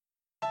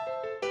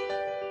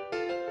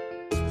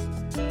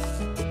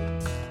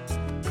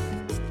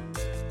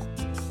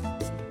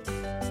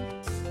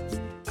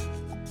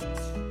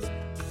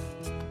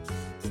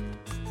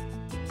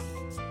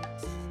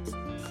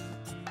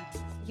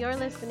You're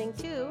listening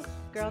to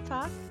Girl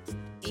Talk.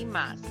 Y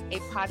Más, a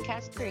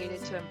podcast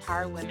created to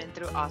empower women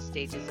through all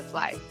stages of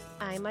life.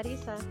 I'm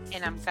Marisa.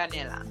 And I'm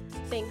Canela.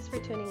 Thanks for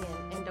tuning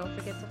in, and don't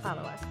forget to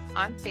follow us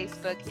on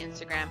Facebook,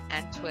 Instagram,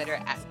 and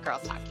Twitter at Girl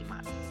Talk Y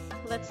Más.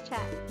 Let's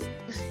chat.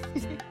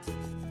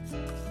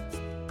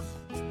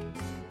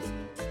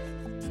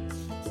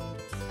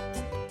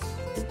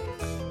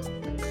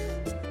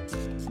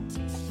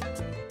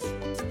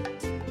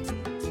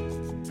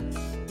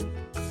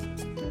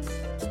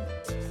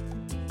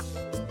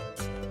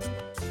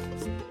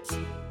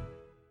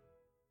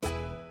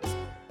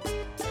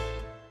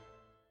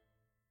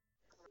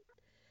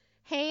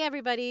 Hey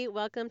everybody,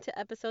 welcome to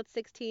episode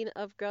 16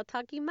 of Girl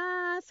Talk Y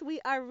Más.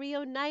 We are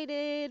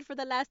reunited for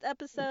the last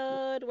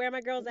episode. Where are my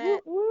girls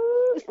at?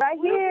 Right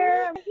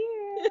here, I'm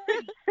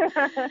here.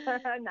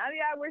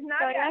 Nadia, where's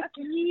Nadia?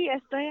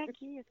 Estoy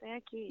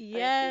aquí.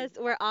 Yes,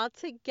 we're all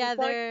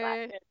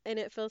together and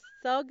it feels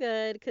so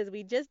good because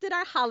we just did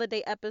our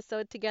holiday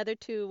episode together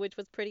too, which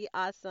was pretty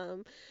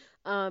awesome.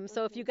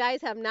 So if you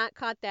guys have not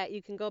caught that,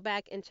 you can go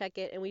back and check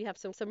it, and we have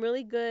some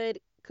really good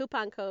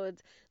coupon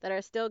codes that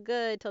are still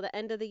good till the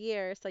end of the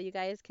year, so you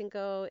guys can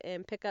go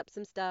and pick up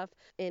some stuff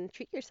and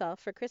treat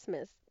yourself for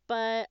Christmas.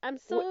 But and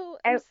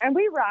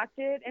we rocked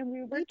it, and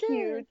we were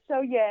cute.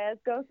 So yes,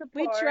 go support.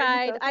 We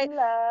tried.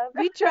 Love.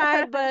 We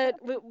tried, but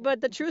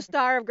the true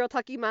star of Girl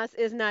Talk Y Más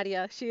is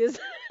Nadia. She is,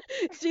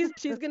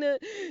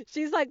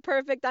 she's like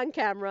perfect on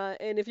camera.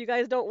 And if you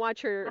guys don't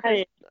watch her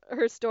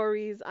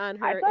stories on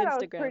her I thought Instagram, I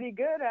was pretty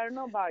good. I don't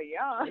know about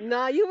y'all.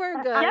 No, you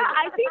were good. Yeah,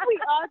 I think we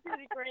all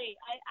did great.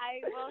 I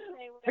will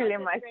say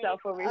feeling myself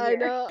over here. I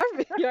know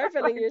you're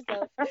feeling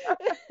yourself.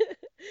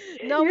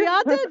 No, we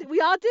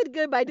all did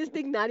good, but I just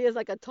think Nadia's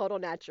like a total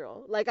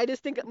natural. Like I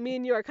just think me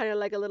and you are kind of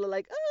like a little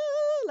like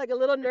a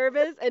little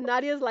nervous, and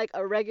Nadia's like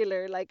a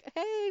regular, like,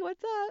 hey,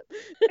 what's up?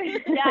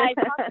 Yeah, I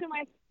talk to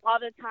myself all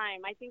the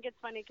time. I think it's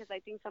funny because I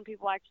think some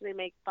people actually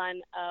make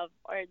fun of,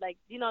 or like,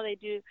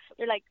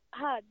 they're like,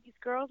 these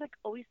girls like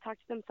always talk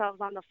to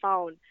themselves on the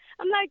phone.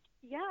 I'm like,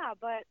 yeah,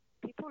 but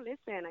people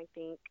listen, I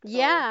think. So,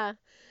 yeah.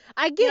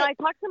 I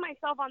talk to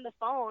myself on the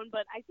phone,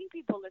 but I think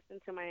people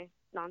listen to my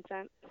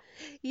nonsense.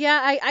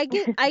 Yeah, I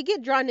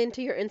get drawn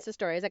into your Insta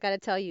stories, I gotta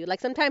tell you. Like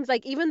sometimes,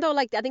 like even though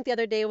like I think the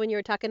other day when you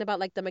were talking about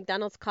like the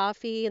McDonald's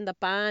coffee and the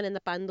pan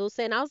dulce,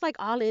 and I was like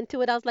all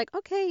into it. I was like,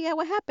 okay, yeah,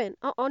 what happened?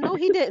 Oh no,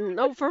 he didn't.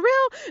 Oh, for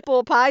real?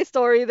 Apple pie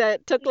story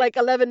that took like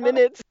 11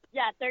 minutes.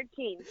 Yeah,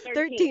 13.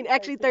 13,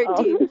 actually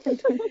 13.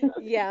 Oh.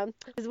 Yeah.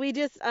 We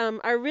just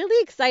are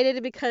really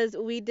excited because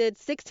we did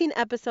 16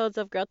 episodes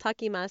of Girl Talk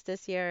Y Más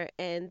this year,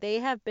 and they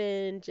have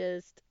been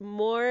just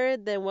more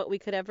than what we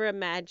could ever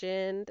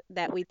imagined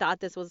that we thought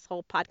this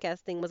whole podcast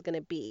thing was going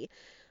to be.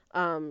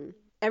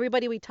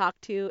 Everybody we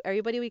talked to,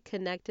 everybody we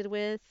connected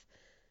with,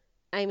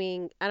 I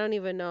mean, I don't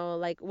even know,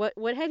 like,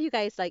 what have you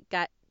guys, like,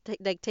 got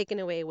taken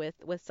away with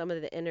some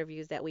of the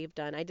interviews that we've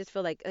done? I just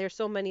feel like there's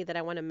so many that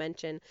I want to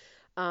mention.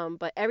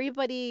 But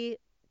everybody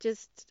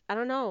just, I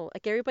don't know,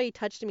 like everybody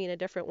touched me in a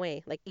different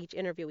way, like each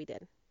interview we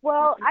did.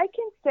 Well, I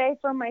can say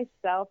for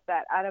myself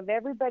that out of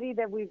everybody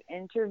that we've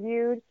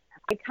interviewed,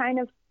 I kind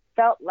of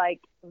felt like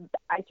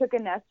I took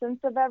an essence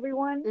of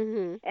everyone.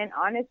 Mm-hmm. And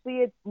honestly,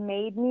 it's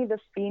made me the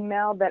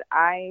female that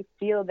I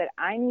feel that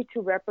I need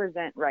to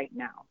represent right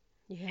now.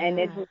 Yeah. And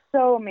it's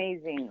so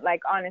amazing.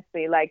 Like,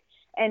 honestly, like,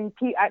 and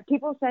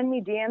people send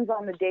me DMs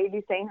on the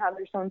daily saying how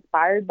they're so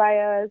inspired by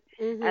us,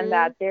 mm-hmm. and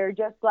that they're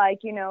just like,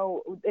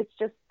 it's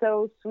just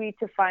so sweet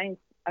to find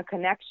a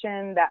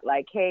connection that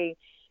like, hey,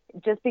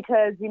 just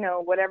because,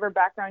 whatever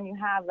background you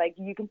have, like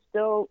you can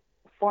still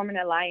form an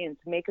alliance,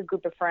 make a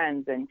group of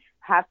friends, and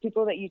have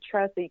people that you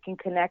trust that you can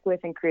connect with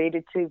and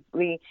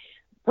creatively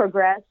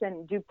progress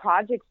and do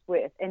projects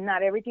with. And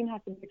not everything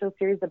has to be so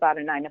serious about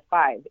a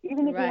 9-to-5.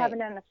 Even if you have a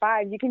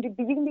 9-to-5, you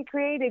can be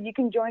creative. You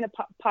can join a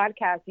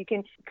podcast. You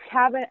can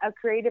have a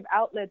creative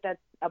outlet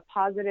that's a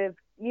positive,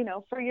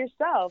 for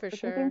yourself, for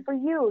sure. Something for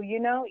you,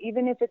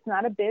 even if it's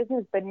not a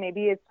business, but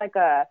maybe it's like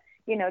a,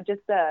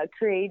 just a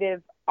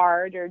creative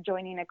art, or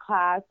joining a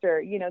class,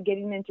 or,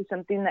 getting into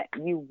something that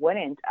you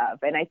wouldn't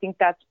have. And I think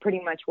that's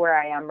pretty much where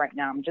I am right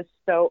now. I'm just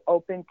so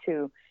open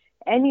to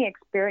any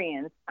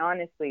experience,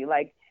 honestly.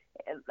 Like,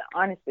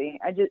 honestly,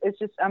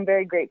 I'm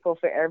very grateful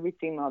for every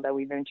female that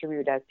we've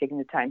interviewed that's taken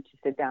the time to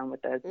sit down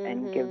with us mm-hmm.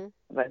 and give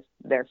us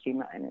their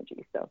female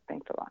energy. So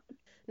thanks a lot.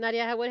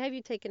 Nadia, what have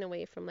you taken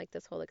away from like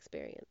this whole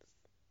experience?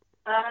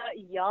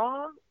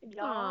 Y'all,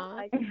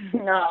 I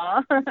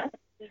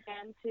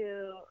began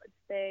to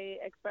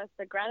express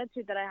the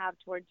gratitude that I have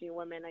towards you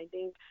women. I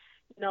think,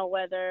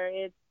 whether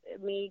it's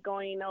me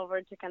going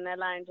over to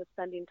Canela and just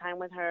spending time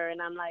with her,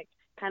 and I'm like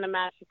kind of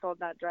mad she sold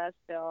that dress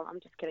still. I'm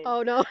just kidding.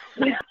 Oh no.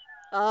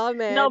 Oh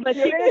man. No, but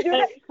we're gonna do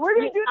this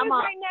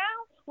right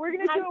now. We're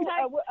gonna do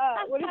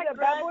what is it,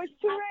 Bad Boys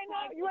 2 right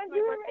now? You want to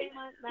do it right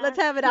now? Let's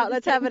have it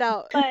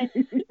out. But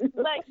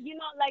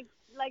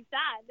like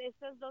that, it's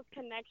just those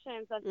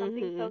connections of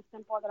something mm-hmm. so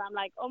simple that I'm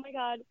like, oh my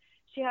God,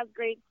 she has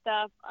great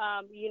stuff.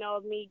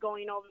 Me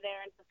going over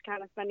there and just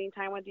kind of spending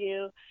time with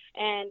you,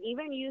 and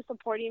even you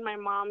supporting my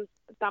mom's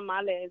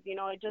tamales. You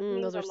know, it just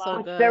means Those a are so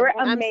lot. They good. were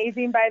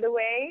amazing, by the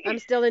way. I'm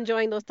still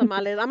enjoying those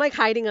tamales. I'm like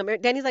hiding them.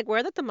 Danny's like, "Where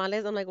are the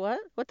tamales?" I'm like, "What?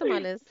 What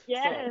tamales?" So,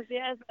 Yes,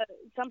 yes.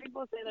 Some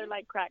people say they're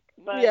like crack,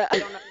 but yeah, I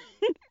don't know.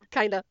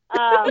 kind of.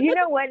 You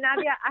know what,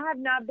 Nadia? I have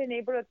not been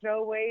able to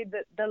throw away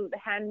the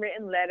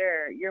handwritten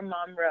letter your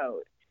mom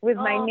wrote with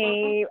my Oh,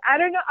 name. I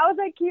don't know. I was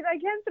like, Keith, I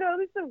can't throw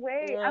this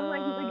away. I'm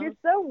like, he's like, Uh, you're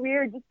so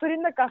weird. Just put it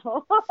in the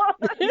cajon.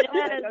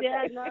 yes, Like,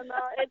 yes, okay. no,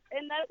 no,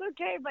 and that's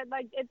okay. But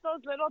like, it's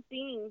those little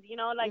things, you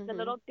know, like the mhm.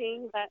 little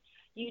things that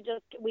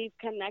we've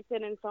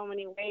connected in so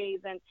many ways.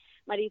 And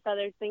Marisa,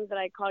 there's things that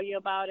I call you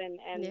about, and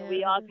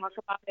we all Yeah. talk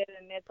about it,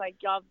 and it's like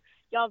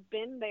y'all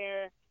been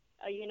there,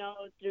 you know,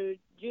 through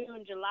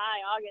June,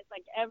 July, August,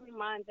 like every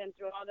month, and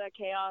through all the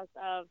chaos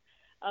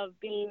of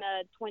being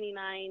a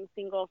 29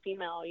 single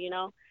female, you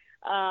know.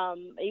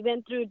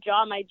 Even through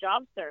my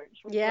job search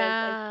was a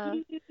Yeah.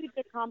 huge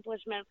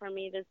accomplishment for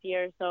me this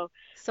year. So,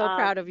 So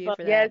proud of you but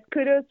for Yes, that.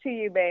 kudos to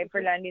you, babe,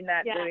 for landing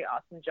that yeah, really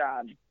awesome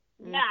job.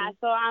 yeah. Mhm.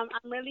 So I'm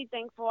really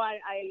thankful. I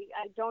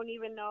don't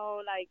even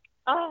know, like,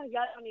 oh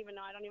yeah, I don't even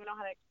know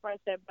how to express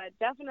it. But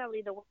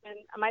definitely the woman.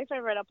 My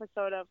favorite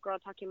episode of Girl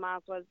Talking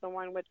Mas was the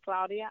one with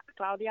Claudia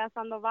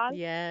Sandoval.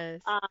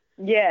 Yes. Um,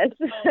 Yes.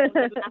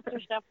 the Master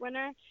Chef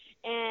winner,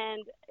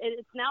 and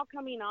it's now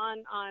coming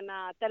on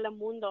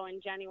Telemundo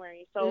in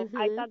January. So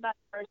I Mhm. thought that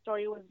her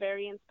story was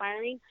very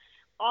inspiring.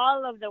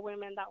 All of the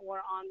women that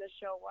were on the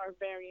show are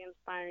very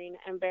inspiring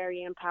and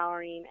very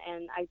empowering,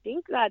 and I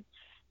think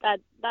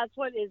that's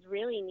what is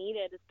really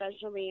needed,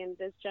 especially in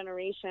this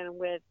generation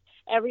with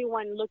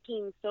everyone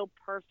looking so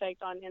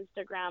perfect on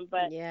Instagram,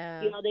 but Yeah.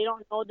 they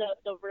don't know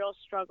the real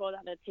struggle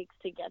that it takes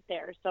to get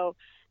there. So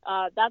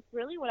that's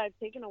really what I've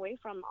taken away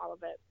from all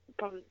of it,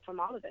 from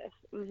all of this.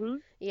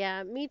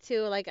 Yeah, me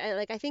too. Like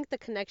I think the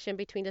connection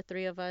between the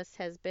three of us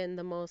has been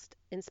the most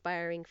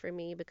inspiring for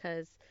me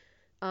because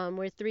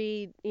we're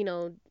three,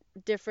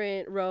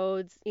 different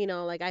roads,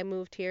 like I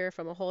moved here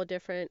from a whole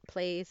different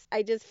place.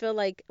 I just feel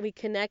like we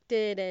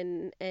connected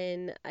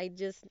and I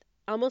just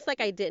almost like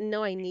I didn't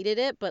know I needed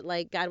it, but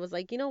like God was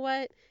like, "You know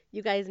what?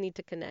 You guys need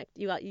to connect.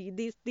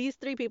 These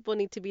three people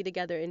need to be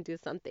together and do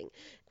something."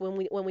 When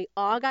we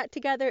all got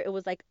together, it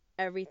was like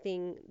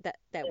everything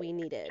that we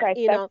needed.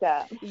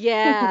 Trifecta.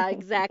 Yeah,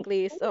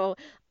 exactly. So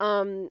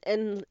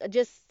and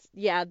just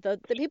yeah, the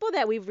people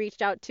that we've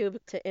reached out to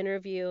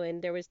interview,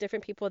 and there was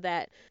different people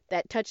that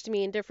touched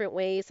me in different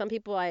ways. Some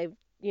people I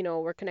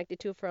were connected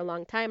to for a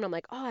long time, and I'm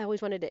like, oh, I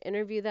always wanted to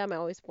interview them. I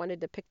always wanted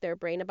to pick their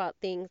brain about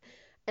things.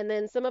 And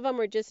then some of them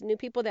were just new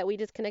people that we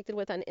just connected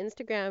with on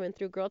Instagram and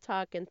through Girl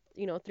Talk and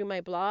through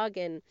my blog.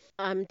 And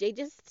they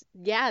just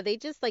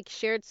like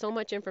shared so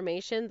much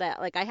information that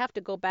like I have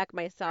to go back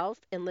myself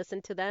and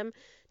listen to them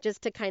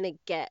just to kind of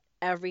get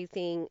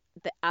everything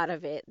out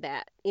of it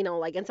that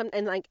like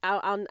and like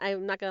I'm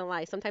not gonna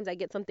lie, sometimes I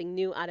get something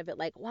new out of it,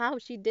 like, wow,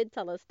 she did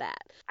tell us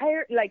that.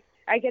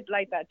 I get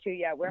like that too,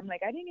 yeah, where I'm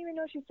like, I didn't even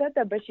know she said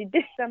that, but she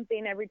did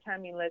something every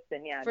time you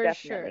listen. Yeah, For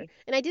sure. definitely.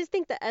 And I just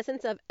think the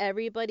essence of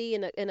everybody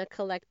in a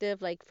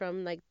collective, like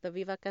from like the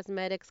Viva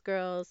Cosmetics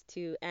girls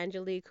to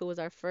Angelique, who was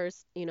our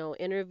first,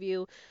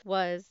 interview,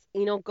 was,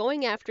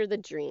 going after the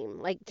dream.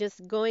 Like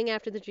just going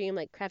after the dream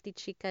like Crafty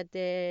Chica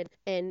did,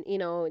 and,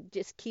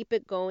 just keep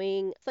it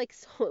going. It's like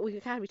so we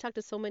talked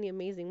to so many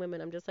amazing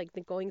women. I'm just like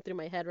going through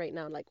my head right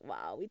now, like,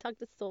 wow, we talked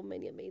to so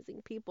many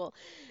amazing people.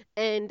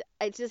 And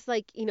it's just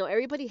like,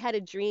 everybody had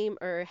a dream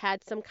or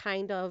had some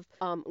kind of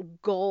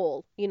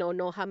goal,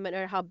 no how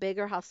matter how big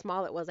or how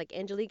small it was. Like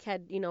Angelique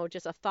had,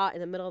 just a thought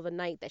in the middle of the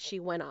night that she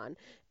went on.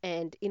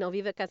 And,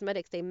 Viva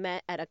Cosmetics, they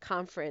met at a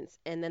conference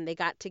and then they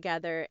got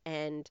together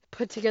and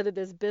put together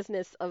this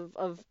business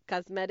of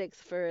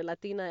cosmetics for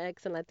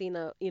Latinx and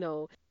Latina,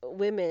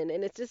 women.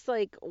 And it's just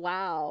like,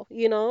 wow,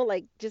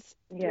 like just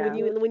when Yeah.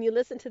 you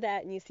listen to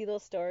that and you see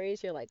those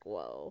stories, you're like,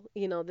 whoa,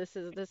 this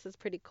is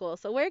pretty cool.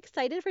 So we're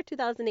excited for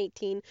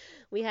 2018.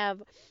 We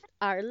have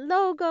our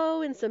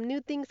logo and some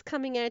new things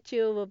coming at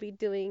you. We'll be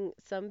doing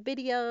some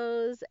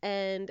videos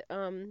and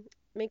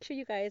make sure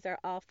you guys are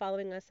all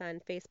following us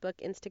on Facebook,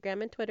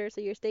 Instagram, and Twitter so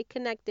you stay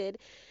connected.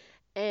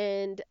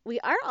 And we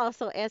are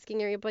also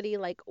asking everybody,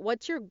 like,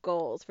 what's your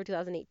goals for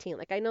 2018?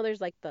 Like, I know there's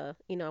like I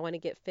want to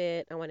get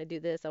fit, I want to do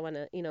this, I want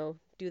to,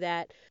 do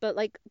that. But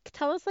like,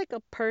 tell us like a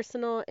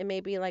personal and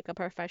maybe like a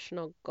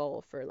professional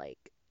goal for like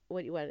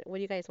what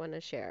do you guys want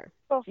to share?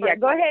 Go Yeah,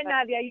 first, go ahead, Marisa.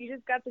 Nadia. You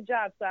just got the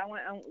job, so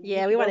you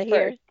Yeah, we should want go to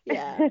hear. first.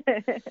 Yeah.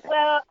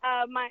 Well,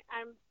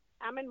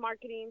 I'm in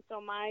marketing,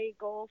 so my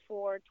goal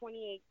for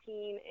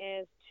 2018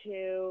 is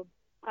to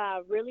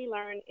really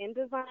learn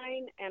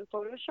InDesign and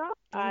Photoshop.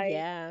 Oh I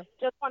yeah.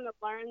 just want to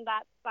learn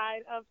that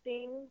side of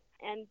things,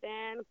 and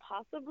then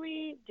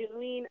possibly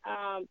doing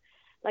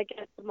like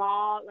a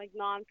small like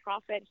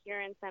nonprofit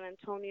here in San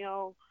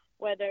Antonio,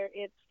 whether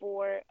it's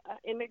for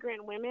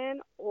immigrant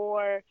women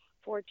or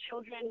for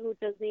children who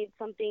just need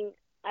something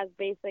as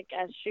basic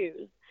as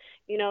shoes.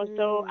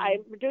 So Mm.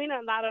 I'm doing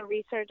a lot of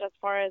research as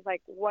far as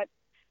like what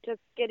just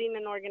getting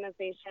an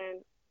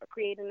organization or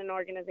creating an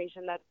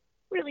organization that's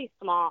really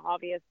small,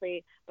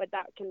 obviously, but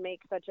that can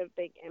make such a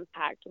big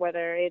impact,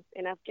 whether it's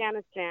in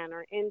Afghanistan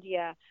or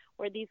India,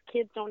 where these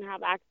kids don't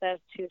have access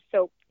to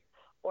soap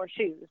or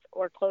shoes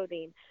or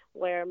clothing,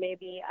 where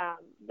maybe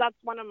that's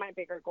one of my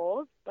bigger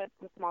goals, but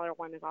the smaller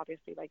one is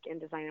obviously like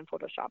InDesign and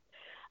Photoshop.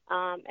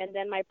 And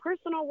then my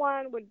personal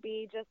one would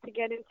be just to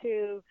get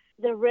into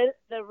the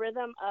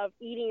rhythm of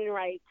eating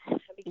right,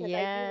 because I do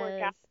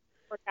Yes.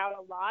 work out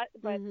a lot,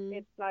 but Mhm.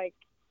 it's like,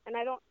 and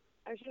I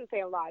shouldn't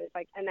say a lot, it's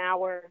like an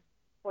hour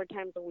 4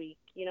 times a week,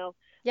 you know,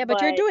 Yeah,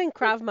 but you're but doing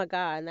Krav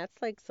Maga, and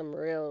that's like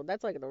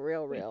that's like the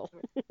real, real.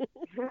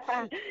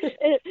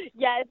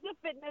 yeah, it's the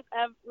fitness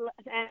of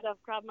end of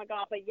Krav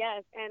Maga, but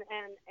yes,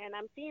 and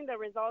I'm seeing the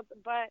results,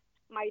 but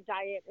my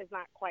diet is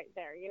not quite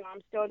there. You know,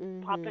 I'm still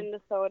Mhm. popping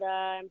the soda.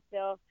 I'm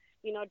still,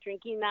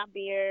 drinking that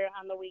beer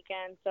on the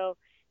weekend. So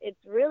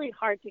it's really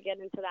hard to get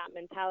into that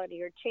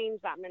mentality or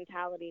change that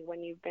mentality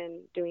when you've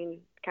been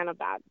doing kind of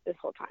bad this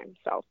whole time.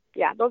 So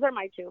yeah, those are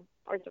my two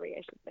or three,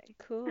 I should say.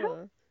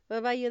 Cool. What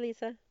about you,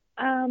 Lisa?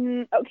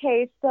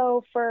 Okay,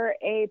 so for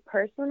a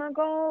personal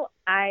goal,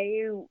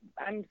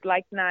 I'm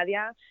like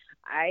Nadia.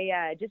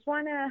 I just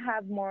want to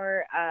have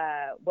more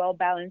well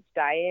balanced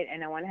diet,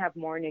 and I want to have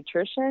more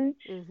nutrition.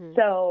 Mhm.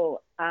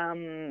 So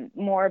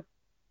more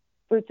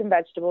fruits and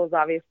vegetables,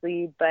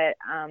 obviously, but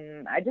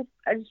I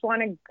just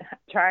want to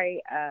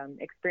try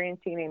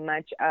experiencing a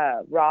much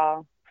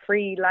raw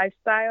free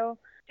lifestyle.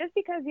 Just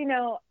because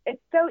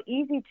it's so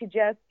easy to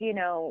just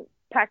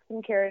pack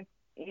some carrots,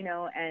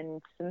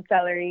 and some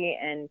celery,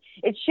 and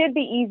it should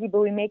be easy, but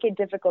we make it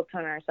difficult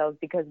on ourselves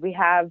because we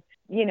have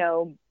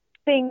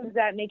things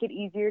that make it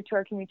easier to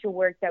our commute to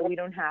work that we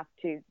don't have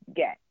to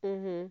get.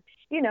 Mhm.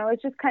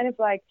 It's just kind of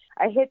like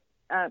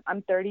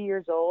I'm 30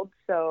 years old,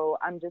 so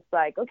I'm just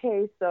like,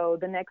 okay, so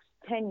the next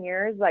 10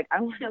 years, like, I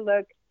want to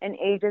look and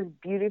age as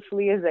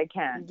beautifully as I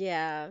can.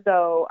 Yeah.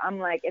 So I'm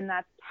like, and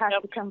that has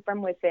to come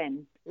from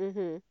within.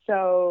 Mhm.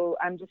 So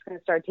I'm just going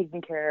to start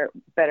taking care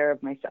better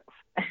of myself.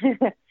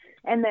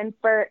 And then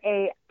for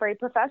a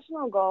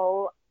professional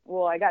goal,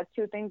 well, I got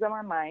two things on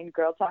my mind: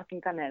 Girl Talk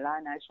and Canela,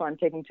 and I just want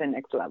to take them to the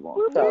next level.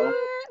 So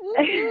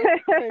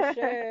For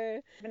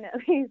sure.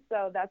 definitely,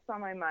 so that's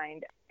on my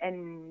mind.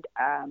 And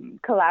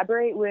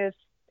collaborate with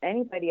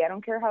anybody. I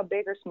don't care how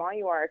big or small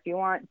you are. If you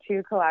want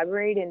to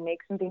collaborate and make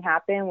something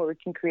happen where we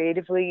can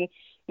creatively,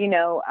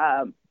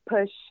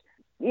 push,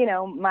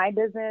 my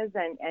business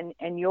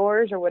and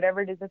yours, or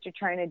whatever it is that you're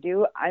trying to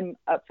do, I'm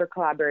up for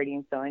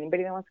collaborating. So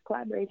anybody that wants to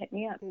collaborate, hit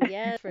me up.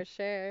 Yes, for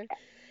sure.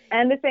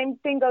 And the same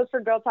thing goes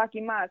for Girl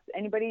Talking Mas.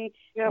 Anybody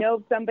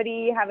know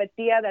somebody, have a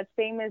tia that's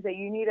famous that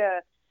you need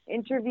a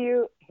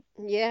interview?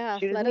 Yeah,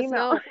 Shoot us let an us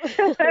email.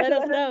 know. Let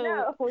us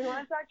know. We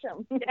want to talk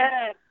to them.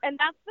 Yes, and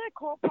that's the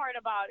cool part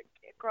about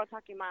Girl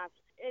Talking Mas.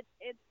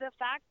 It's the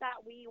fact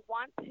that we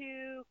want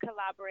to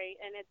collaborate,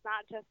 and it's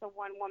not just a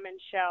one woman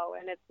show,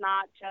 and it's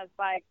not just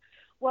like,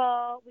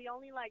 well, we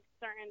only like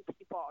certain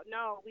people.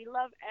 No, we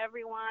love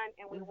everyone,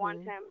 and we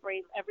want to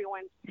embrace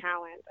everyone's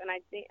talent, and I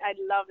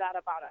love that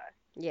about us.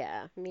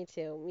 Yeah, me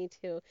too. Me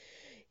too.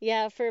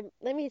 Yeah,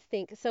 let me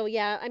think. So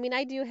yeah, I mean,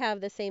 I do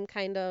have the same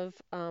kind of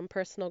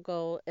personal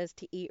goal as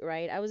to eat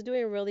right. I was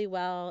doing really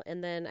well,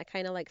 and then I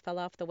kind of like fell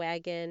off the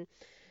wagon,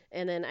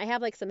 and then I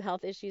have like some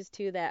health issues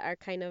too that are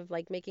kind of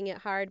like making it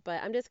hard,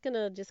 but I'm just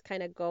gonna just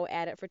kind of go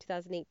at it for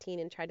 2018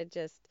 and try to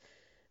just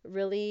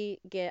really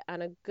get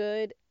on a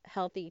good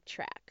healthy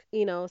track,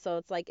 so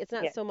it's like it's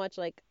not Yes. so much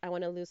like I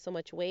want to lose so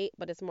much weight,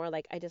 but it's more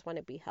like I just want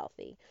to be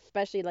healthy,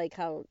 especially like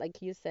how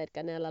like you said,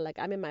 Canela, like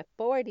I'm in my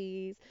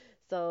 40s,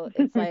 so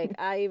it's like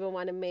I even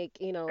want to make,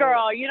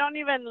 Girl, you don't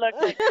even look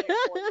like you're in your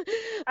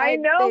 40s. I I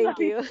know, thank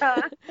you.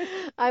 Marisa.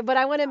 But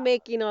I want to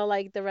make,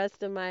 like the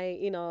rest of my,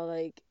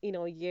 like,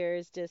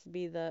 years just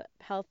be the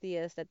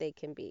healthiest that they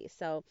can be.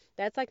 So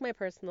that's like my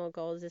personal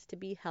goals is to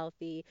be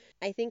healthy.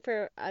 I think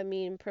I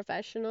mean,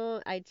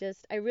 professional, I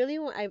really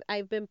want,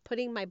 I've been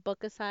putting my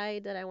book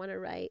aside that I want to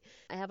write.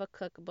 I have a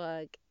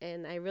cookbook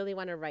and I really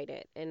want to write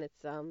it. And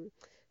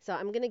so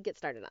I'm going to get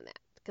started on that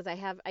because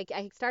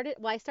I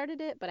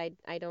started it, but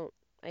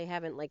I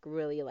haven't like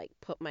really like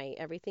put my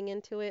everything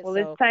into it. Well,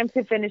 it's So time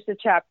to finish the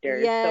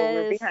chapter. So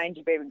we're yes, behind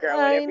you, baby girl.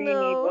 I Whatever you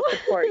need, know. we'll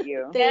support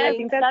you. I Yes,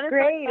 think Thanks. that's that is so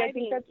great. I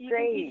think exciting. that's You can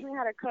teach great. me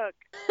how to cook.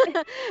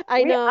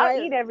 I know.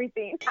 I'll eat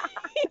everything.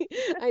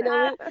 I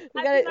know.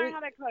 We How'd you gotta. learn how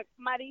to cook?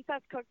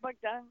 Marisa's cookbook,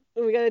 duh.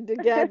 We gotta do.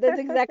 Yeah, that's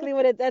exactly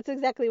what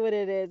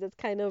it is. It's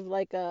kind of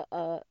like a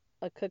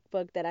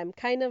cookbook that I'm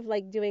kind of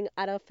like doing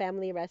out of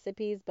family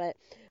recipes, but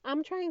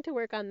I'm trying to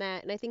work on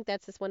that, and I think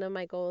that's just one of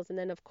my goals. And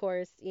then of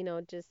course,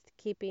 just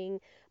keeping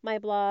my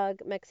blog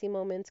Mexi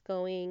Moments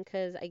going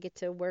because I get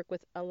to work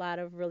with a lot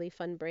of really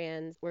fun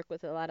brands, work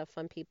with a lot of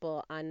fun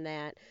people on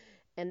that,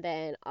 and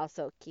then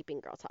also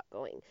keeping Girl Talk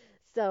going.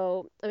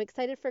 So I'm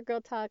excited for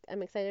Girl Talk.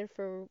 I'm excited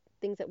for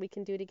things that we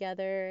can do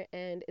together,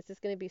 and it's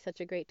just going to be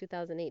such a great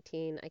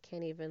 2018. I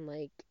can't even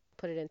like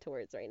put it into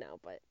words right now,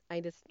 but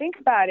I just Think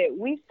about it.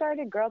 We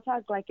started Girl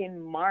Talk like in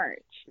March.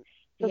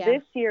 So yeah.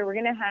 this year, we're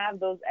going to have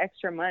those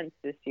extra months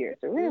this year.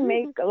 So we're going to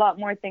make a lot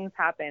more things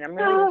happen. I'm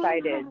really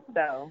excited.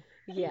 So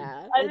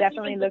Yeah. I didn't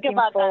Definitely even think looking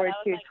about that. forward I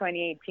was to like,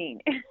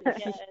 2018.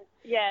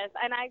 yes,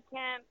 and I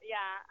can't.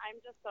 Yeah, I'm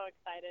just so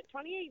excited.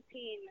 2018.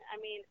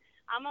 I mean,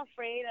 I'm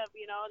afraid of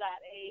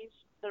that age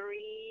 30.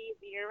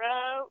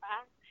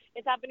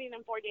 It's happening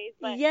in 4 days,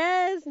 but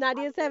Yes, I'm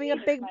Nadia's having a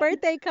really big excited.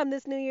 birthday come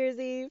this New Year's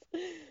Eve.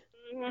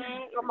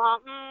 Come on.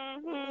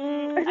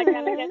 I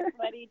kind of get Mhm.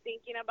 sweaty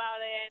thinking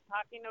about it,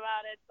 talking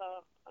about it.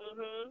 So,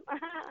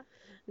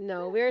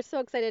 No, we're so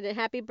excited and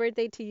happy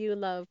birthday to you,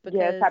 love, Yes,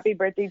 because happy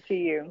birthday to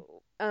you.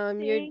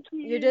 you're Thank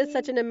you're just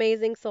such you. an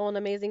amazing soul, an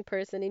amazing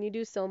person, and you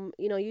do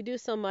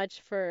so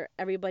much for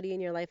everybody in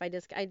your life.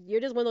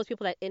 You're just one of those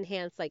people that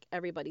enhance like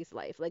everybody's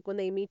life. Like when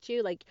they meet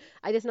you, like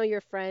I just know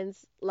your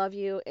friends love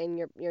you, and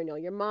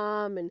your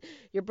mom and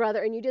your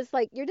brother, and you're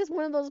just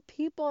one of those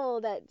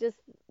people that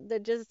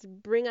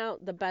just bring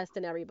out the best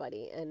in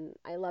everybody, and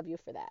I love you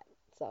for that.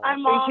 So I'm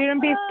So you all.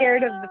 shouldn't be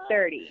scared of the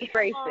 30.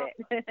 Embrace Uh,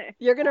 it.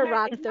 you're gonna yeah,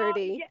 rock no,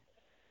 30.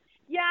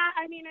 yeah.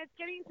 I mean, it's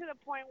getting to the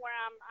point where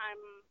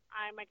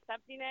I'm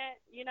accepting it.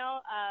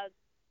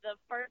 The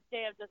first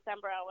day of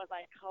December, I was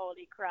like,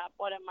 holy crap,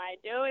 what am I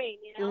doing?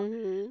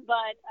 Mhm.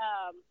 But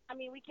I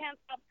mean, we can't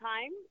stop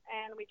time,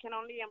 and we can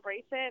only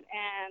embrace it.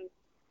 And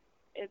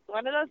it's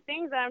one of those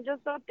things that I'm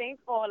just so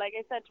thankful. Like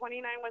I said,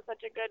 29 was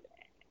such a good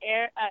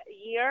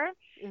year,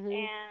 Mhm.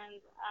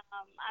 and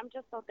I'm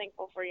just so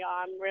thankful for y'all.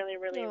 I'm really,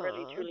 really,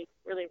 really, Aw. truly,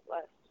 really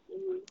blessed.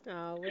 Mm-hmm.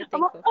 Oh, we're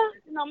Como, thankful.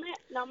 no me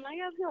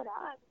hagas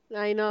llorar.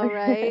 I know,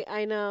 right?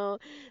 I know.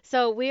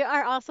 So we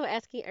are also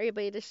asking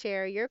everybody to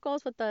share your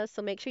goals with us.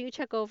 So make sure you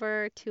check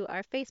over to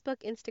our Facebook,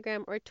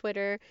 Instagram, or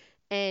Twitter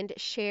and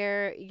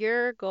share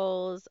your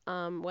goals,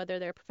 whether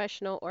they're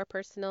professional or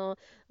personal,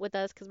 with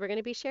us, because we're going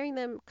to be sharing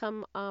them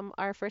come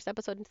our first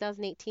episode in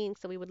 2018.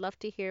 So we would love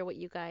to hear what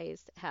you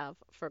guys have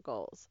for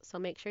goals. So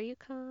make sure you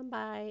come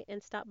by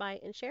and stop by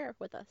and share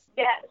with us.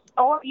 Yes.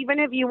 Or even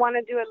if you want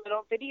to do a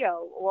little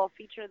video, we'll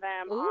feature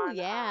them Ooh, on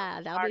yeah,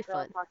 that'll our be Girl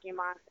fun. Talking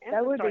Moms That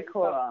Insta would be story. So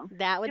cool.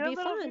 That would do a be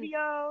little fun.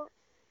 video,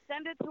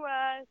 send it to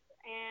us,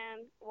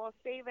 and we'll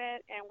save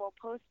it and we'll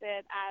post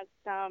it as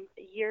some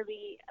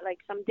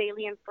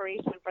daily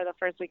inspiration for the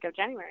first week of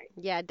January.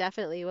 Yeah,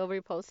 definitely. We'll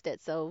repost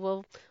it. So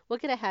we'll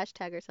get a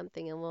hashtag or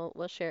something and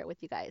we'll share it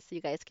with you guys so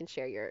you guys can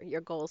share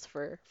your goals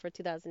for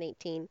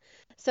 2018.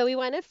 So we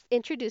want to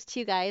introduce to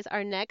you guys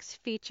our next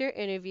feature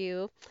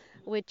interview,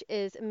 which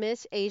is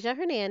Miss Asia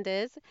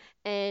Hernandez,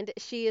 and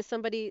she is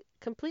somebody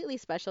completely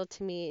special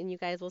to me, and you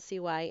guys will see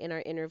why in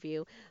our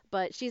interview.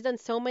 But she's done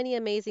so many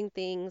amazing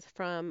things,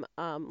 from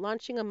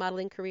launching a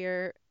modeling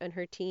career in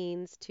her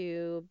teens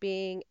to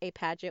being a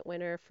pageant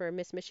winner for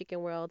Miss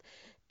Michigan World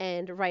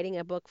and writing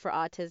a book for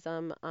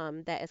autism,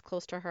 that is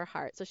close to her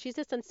heart. So she's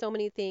just done so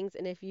many things,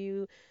 and if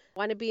you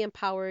want to be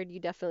empowered, you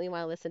definitely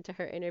want to listen to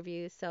her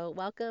interview. So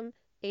welcome,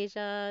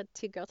 Asia,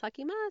 to Girl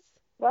Talking Mas.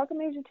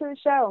 Welcome, Asia, to the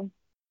show.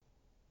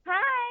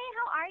 Hi,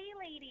 how are you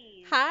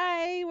ladies?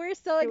 Hi, we're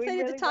so Doing excited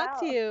to really talk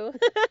to well. you.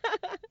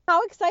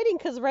 How exciting,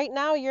 because right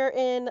now you're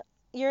in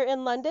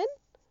London.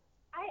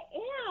 I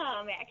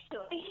am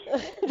actually.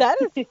 That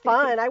is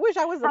fun. I wish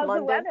I was in How's the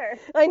London. weather?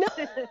 I know.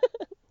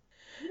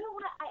 You know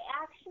what?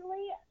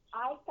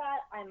 I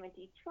thought I'm a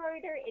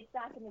Detroiter. It's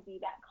not going to be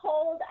that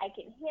cold. I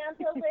can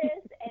handle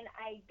this. And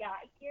I got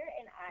here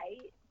and I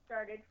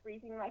started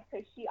freezing my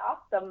tushy off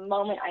the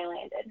moment I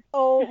landed.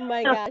 Oh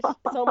my gosh.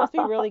 So it must be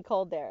really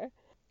cold there.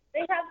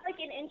 They have like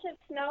an inch of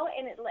snow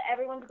and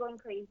everyone's going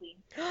crazy.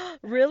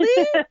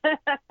 Really?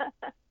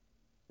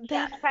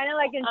 Yeah. Kind of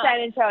like in San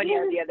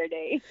Antonio the other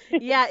day.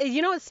 Yeah,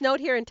 it snowed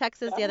here in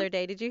Texas the other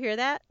day. Did you hear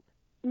that?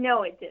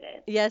 No, it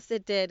didn't. Yes,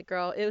 it did,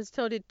 girl. It was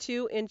snowed at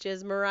 2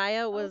 inches.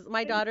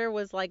 My daughter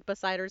was like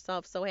beside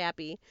herself, so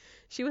happy.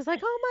 She was like,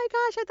 "Oh my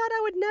gosh, I thought I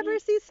would never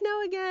see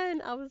snow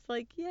again." I was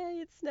like, "Yay,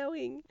 it's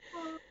snowing."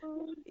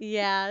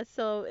 Yeah,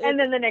 so And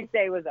then the next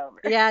day was over.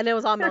 yeah, and it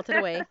was all melted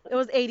away. It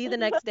was 80 the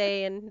next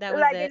day, and that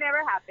was Like it it.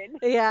 never happened.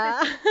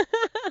 Yeah.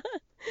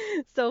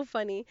 So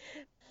funny.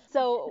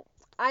 So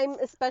I'm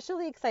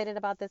especially excited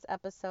about this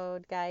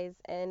episode, guys,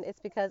 and it's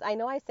because I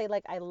know I say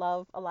like I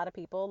love a lot of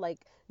people, like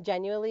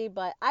genuinely,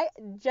 but I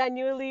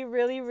genuinely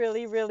really,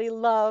 really, really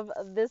love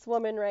this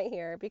woman right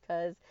here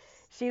because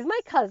she's my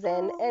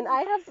cousin and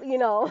I have,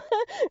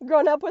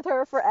 grown up with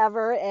her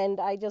forever and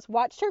I just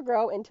watched her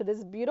grow into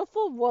this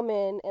beautiful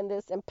woman and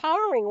this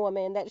empowering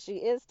woman that she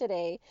is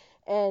today.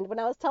 And when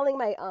I was telling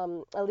my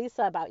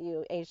Elisa about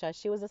you, Asia,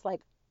 she was just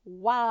like,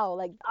 wow,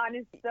 like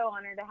So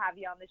honored to have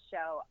you on the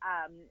show.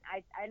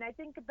 I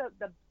think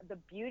the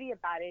beauty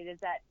about it is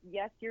that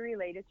yes, you're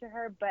related to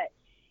her, but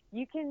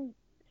you can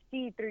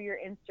see through your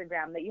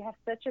Instagram that you have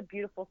such a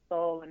beautiful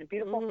soul and a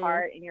beautiful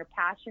heart, and your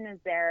passion is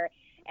there.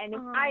 And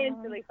I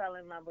instantly fell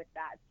in love with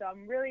that. So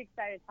I'm really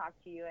excited to talk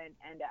to you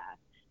and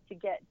to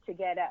get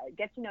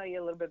to know you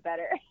a little bit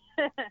better.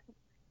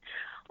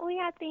 Oh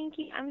yeah, thank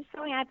you. I'm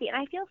so happy, and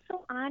I feel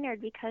so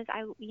honored because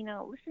I,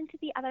 listen to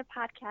the other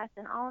podcasts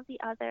and all of the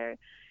other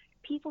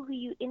people who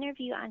you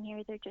interview on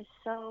here, they're just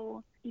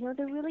so,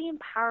 they're really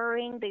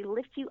empowering. They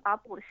lift you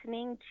up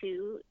listening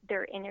to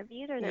their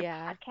interviews or their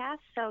Yeah. podcasts.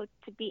 So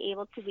to be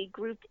able to be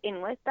grouped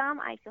in with them,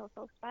 I feel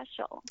so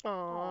special.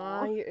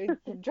 Aw,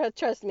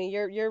 trust me,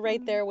 you're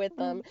right there with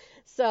them.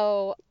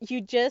 So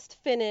you just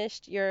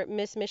finished your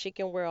Miss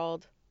Michigan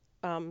World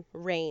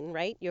reign,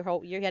 right? You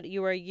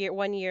were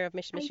 1 year of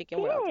Miss I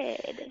Michigan World.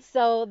 did.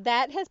 So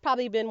that has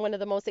probably been one of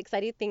the most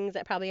exciting things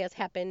that probably has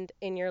happened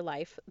in your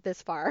life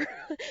this far,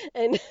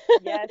 and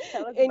Yes,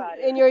 tell us in about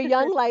it. in your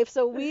young life.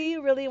 So we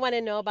really want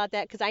to know about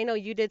that because I know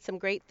you did some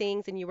great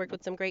things and you worked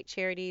with some great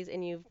charities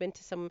and you've been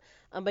to some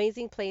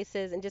amazing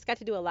places and just got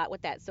to do a lot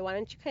with that. So why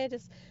don't you kind of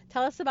just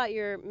tell us about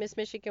your Miss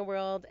Michigan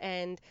World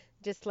and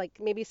just like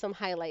maybe some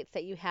highlights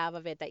that you have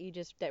of it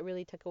that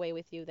really took away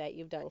with you that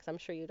you've done because I'm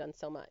sure you've done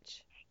so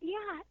much.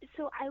 Yeah,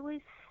 so I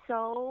was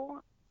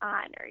so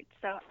honored.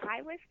 So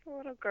I was the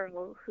little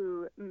girl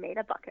who made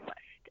a bucket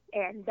list,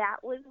 and that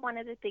was one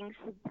of the things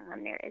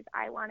on there is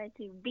I wanted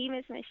to be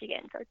Miss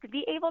Michigan. So to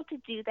be able to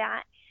do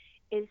that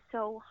is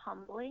so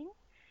humbling,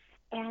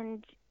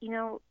 and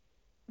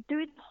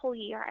through the whole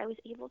year I was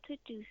able to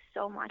do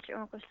so much and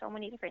work with so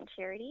many different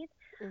charities,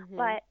 Mhm.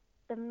 but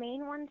the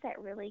main ones that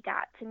really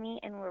got to me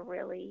and were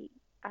really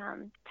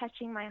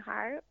touching my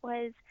heart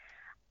was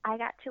I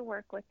got to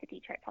work with the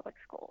Detroit Public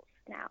Schools.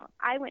 Now,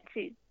 I went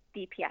to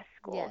DPS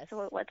school, Yes.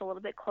 so it was a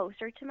little bit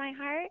closer to my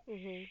heart.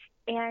 Mhm.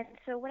 And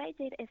so what I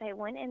did is I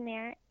went in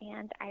there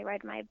and I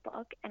read my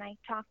book and I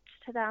talked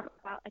to them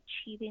about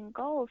achieving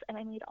goals and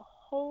I made a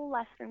whole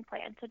lesson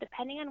plan. So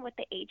depending on what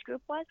the age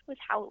group was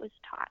how it was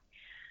taught.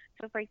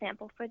 So for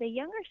example, for the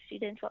younger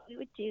students, what we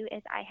would do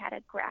is I had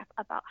a graph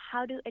about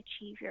how to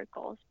achieve your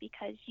goals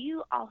because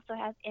you also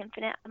have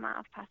infinite amount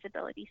of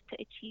possibilities to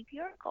achieve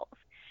your goals.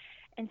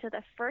 And so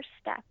the first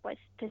step was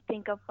to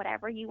think of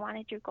whatever you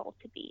wanted your goal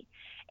to be.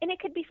 And it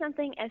could be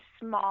something as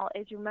small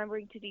as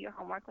remembering to do your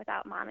homework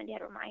without mom and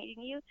dad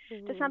reminding you,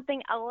 to Mhm.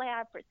 something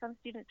elaborate. Some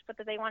students put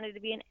that they wanted to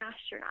be an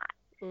astronaut.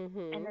 And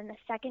Mhm. then the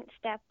second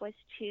step was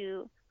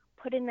to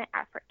put in the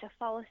effort to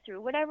follow through,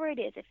 whatever it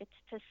is, if it's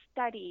to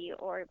study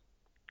or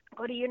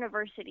go to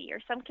university, or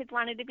some kids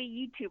wanted to be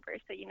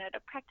YouTubers, so, to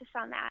practice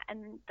on that.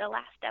 And the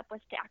last step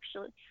was to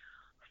actually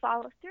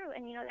follow through.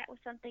 And, that was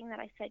something that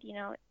I said,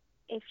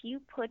 if you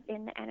put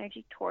in the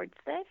energy towards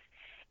this,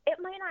 it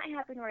might not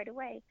happen right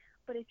away,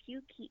 but if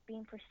you keep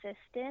being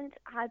persistent,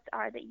 odds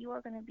are that you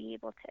are going to be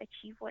able to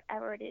achieve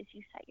whatever it is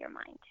you set your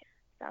mind to.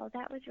 So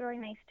that was really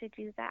nice to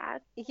do that.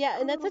 Yeah,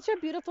 and that's Oh, such a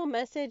beautiful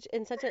message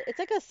and it's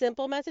like a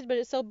simple message, but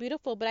it's so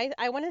beautiful. But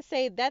I want to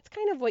say that's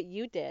kind of what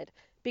you did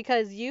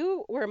because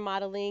you were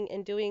modeling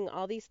and doing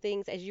all these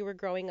things as you were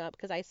growing up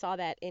because I saw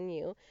that in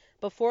you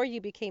before you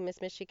became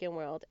Miss Michigan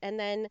World. And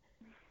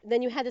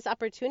then you had this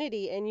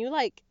opportunity and you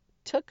like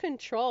took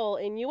control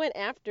and you went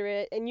after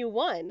it and you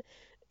won.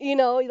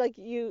 Like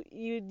you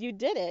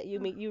did it.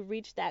 You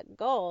reached that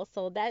goal.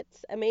 So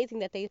that's amazing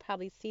that they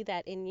probably see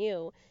that in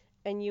you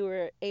and you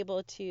were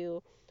able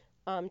to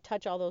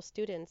touch all those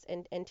students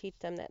and teach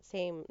them that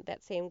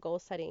same goal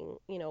setting,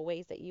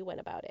 ways that you went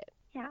about it.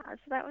 yeah,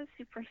 so that was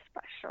super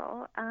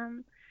special.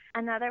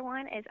 Another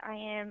one is I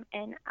am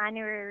an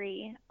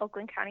honorary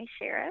Oakland County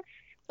Sheriff.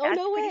 Oh, That's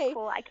no pretty way.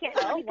 cool. I can't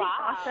do Oh, anything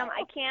awesome. wow.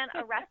 I can't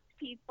arrest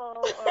people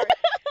or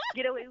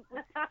get away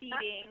with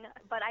speeding,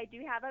 but I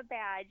do have a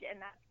badge, and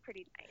that's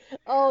pretty nice.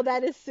 Oh,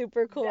 that is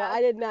super cool. That's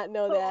I did not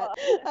know that.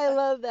 cool. I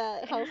love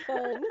that. How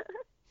fun.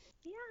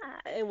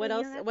 Yeah, And so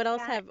that's that.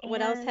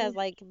 what else has And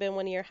like been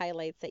one of your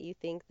highlights that you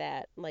think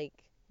that like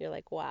you're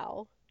like,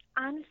 wow.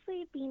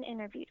 honestly, being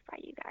interviewed by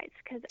you guys,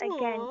 because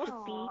again, Aw. to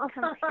be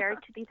compared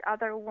to these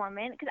other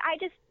women, because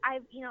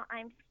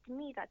I'm to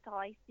me, that's all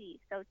I see.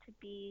 So to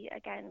be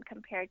again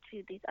compared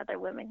to these other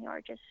women who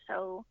are just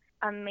so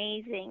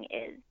amazing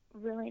is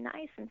really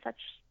nice and such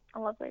a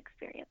lovely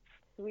experience.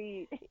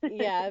 Sweet.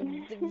 Yeah,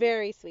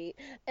 very sweet.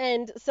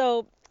 And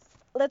so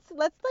let's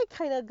like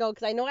kind of go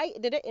because I know I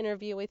did an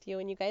interview with you,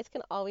 and you guys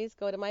can always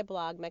go to my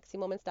blog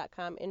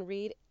meximoments.com and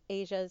read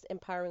Asia's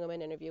Empowering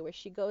Women interview, where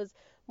she goes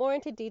more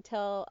into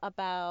detail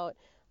about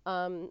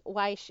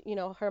why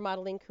her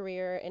modeling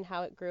career and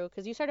how it grew.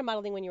 Because you started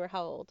modeling when you were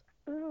how old?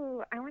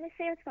 Ooh, I want to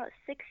say it's about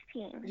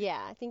 16.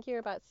 Yeah, I think you're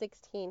about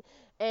 16,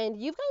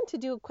 and you've gotten to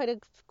do quite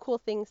cool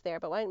things there.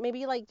 But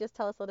maybe like just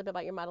tell us a little bit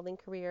about your modeling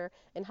career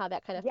and how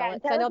that kind of Yeah, fell.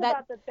 and Because I tell us know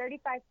that. about the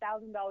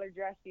 $35,000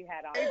 dress you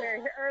had on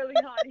very early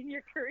on in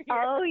your career.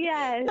 Oh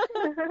yes.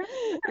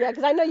 Yeah,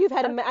 because I know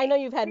I know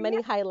you've had So,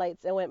 many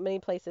highlights and went many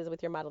places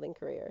with your modeling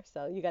career.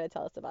 So you got to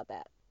tell us about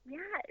that. yeah,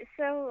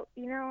 so,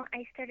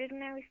 I started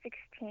when I was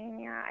 16.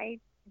 Yeah, I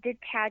did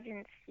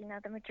pageants,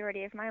 the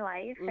majority of my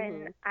life.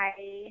 And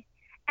Mhm.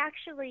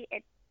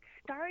 it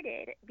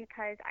started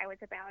because I was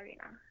a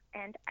ballerina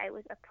and I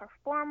was a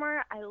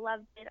performer. I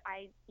loved it.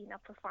 I,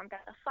 performed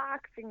at the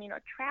Fox and,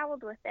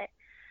 traveled with it,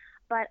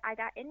 but I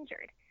got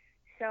injured.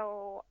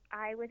 so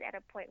I was at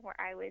a point where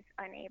I was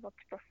unable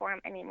to perform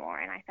anymore,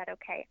 and I thought,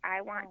 okay,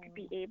 I want to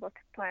be able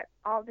to put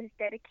all this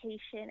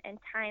dedication and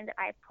time that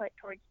I put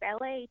towards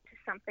ballet to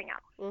something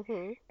else.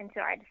 Mhm. And so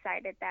I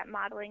decided that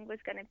modeling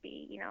was going to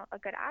be, a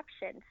good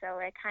option. So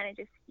it kind of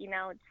just,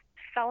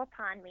 fell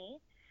upon me.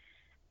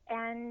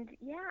 And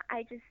yeah,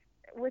 I just,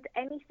 with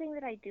anything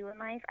that I do in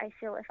life, I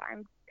feel if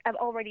I'm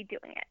already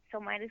doing it, so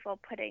might as well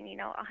put in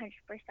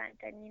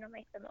 100% and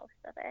make the most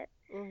of it.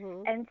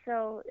 Mhm. And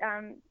so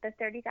the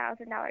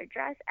 $30,000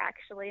 dress,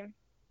 actually,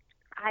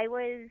 I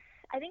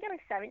think I was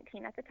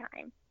 17 at the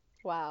time,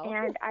 Wow.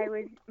 and I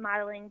was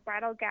modeling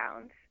bridal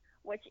gowns,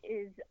 which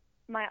is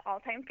my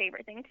all-time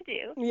favorite thing to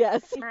do.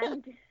 Yes.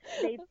 And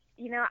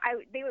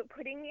they were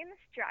putting me in this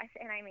dress,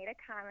 and I made a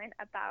comment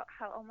about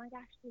how, oh my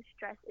gosh, this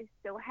dress is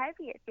so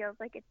heavy. It feels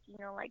like it's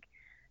like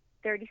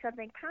 30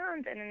 something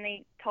pounds. And then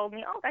they told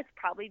me, oh, that's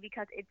probably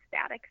because it's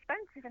that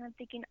expensive. And I'm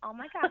thinking, oh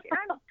my gosh,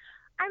 and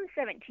I'm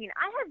 17.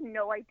 I have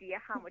no idea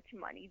how much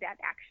money that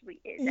actually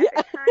is at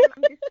the time.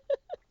 I'm just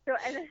so,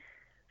 and then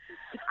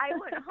I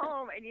went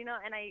home, and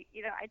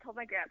I told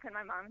my grandpa and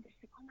my mom, and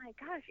she's like, oh my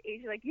gosh,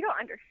 Asia, like, you don't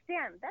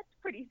understand. That's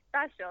pretty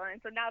special.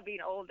 And so now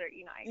being older,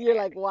 You're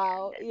I like,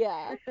 wow,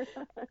 understand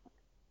it. yeah.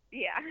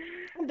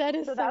 Yeah. That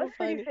is So so that was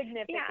funny. pretty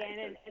significant,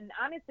 Yeah. and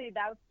honestly,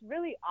 that was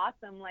really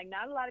awesome. Like,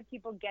 not a lot of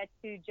people get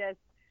to just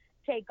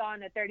take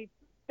on a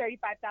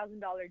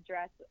 $35,000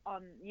 dress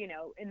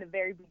in the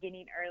very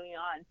beginning, early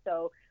on.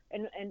 So,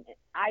 and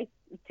I,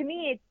 to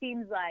me, it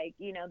seems like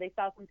they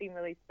saw something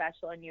really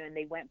special in you, and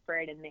they went for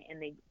it,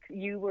 and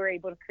you were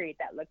able to create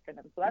that look for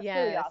them. So that's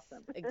really Yes,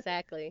 awesome.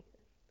 exactly.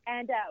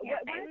 And Yeah, why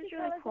it don't was you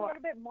really tell us cool. a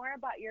little bit more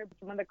about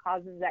some of the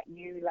causes that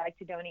you like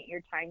to donate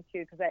your time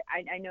to? Because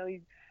I know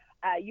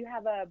you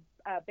have a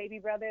baby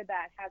brother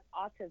that has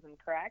autism,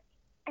 correct?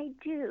 I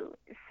do.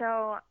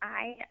 So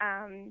I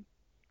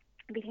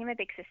became a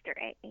big sister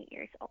at 8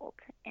 years old,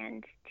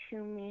 and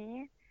to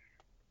me,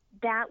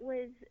 that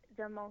was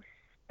the most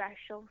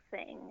special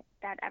thing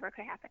that ever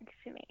could happen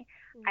to me.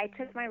 I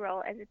took my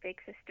role as a big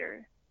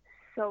sister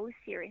so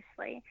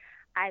seriously.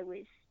 I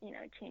was,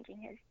 changing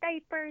his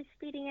diapers,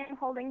 feeding him,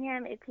 holding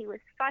him. If he was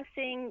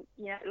fussing,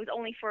 it was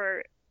only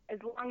for as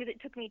long as it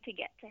took me to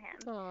get to him.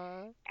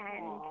 Aw.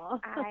 And Aw.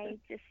 I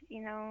just,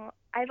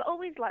 I've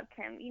always loved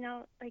him,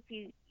 like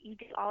you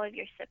do all of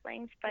your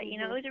siblings, but,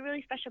 it was a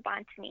really special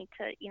bond to me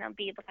to,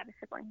 be able to have a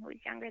sibling who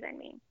was younger than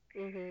me.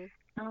 Mhm.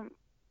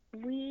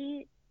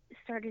 We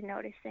started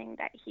noticing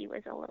that he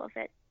was a little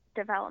bit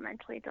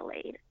developmentally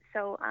delayed.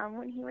 So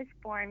when he was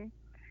born,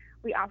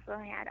 we also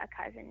had a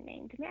cousin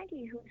named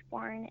Maggie who was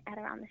born at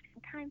around the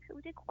same time. So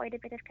we did quite a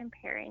bit of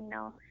comparing.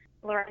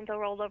 Lorenzo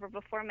rolled over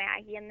before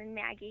Maggie, and then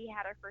Maggie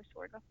had her first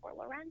word before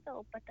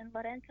Lorenzo. But then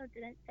Lorenzo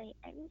didn't say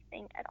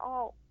anything at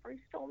all for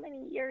so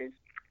many years,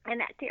 and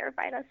that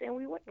terrified us. And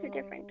we went to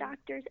different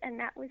doctors, and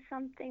that was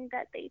something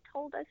that they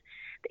told us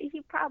that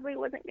he probably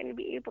wasn't going to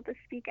be able to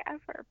speak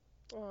ever.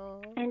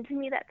 Aw. And to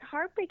me, that's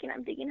heartbreaking.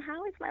 I'm thinking,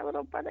 how is my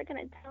little brother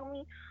going to tell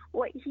me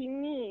what he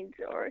needs,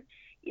 or,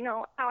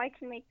 how I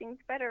can make things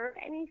better, or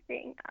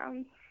anything?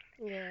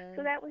 Yeah.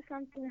 So that was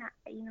something that,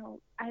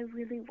 I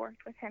really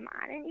worked with him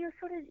on, and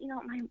sort of,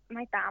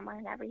 my drama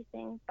and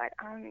everything. But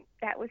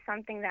that was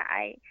something that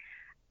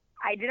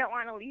I didn't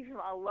want to leave him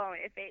alone.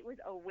 If it was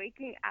a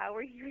waking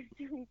hour, he was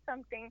doing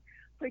something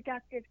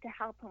productive to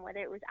help him, whether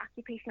it was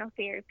occupational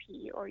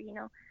therapy or,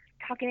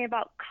 talking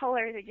about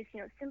colors, or just,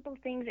 simple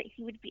things that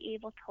he would be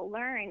able to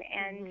learn.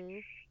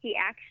 And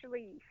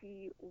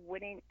he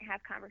wouldn't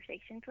have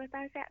conversations with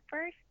us at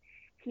first.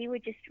 He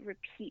would just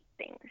repeat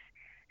things.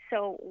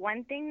 So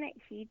one thing that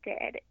he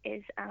did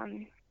is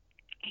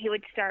he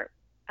would start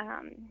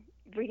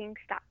reading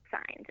stop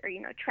signs, or,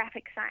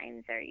 traffic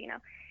signs, or,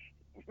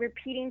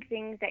 repeating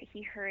things that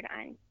he heard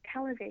on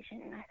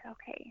television. And I thought,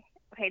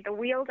 okay, the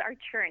wheels are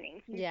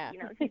churning. He's, Yeah.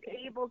 He's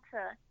able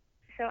to.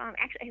 So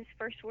actually, his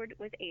first word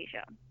was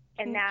Asia,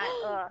 and that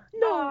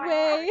No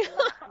way.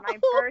 my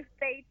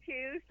birthday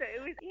too. So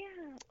it was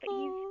But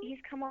he's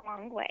come a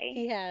long way.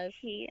 He has.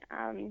 He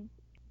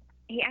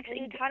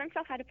actually taught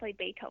himself how to play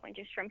Beethoven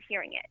just from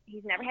hearing it.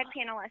 He's never had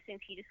piano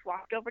lessons. He just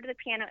walked over to the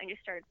piano and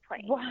just started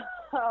playing.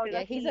 Wow.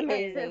 Yeah, he's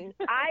amazing.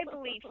 I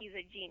believe he's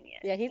a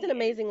genius. Yeah, he's an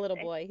amazing little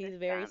boy. He's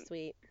very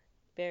sweet.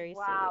 Very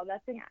Wow, sweet.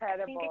 that's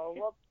incredible.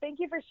 Well, thank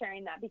you for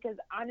sharing that, because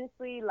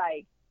honestly,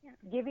 like,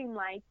 giving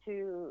light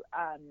to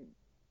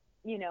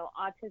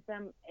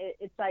autism,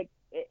 it's like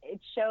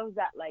it shows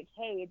that, like,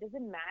 hey, it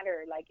doesn't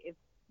matter, like, if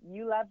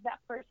you love that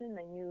person,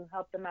 then you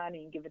help them out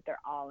and you give it their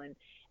all.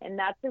 And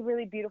that's a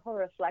really beautiful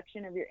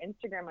reflection of your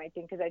Instagram, I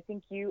think, because I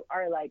think you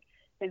are like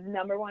his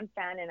number one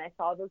fan, and I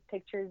saw those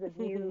pictures of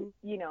you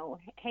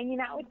hanging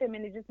out with him,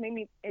 and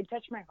it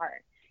touched my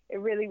heart. It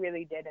really,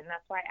 really did. And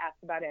that's why I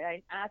asked about it.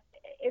 I asked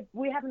if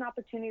we have an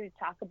opportunity to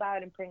talk about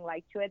it and bring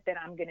light to it, then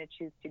I'm going to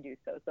choose to do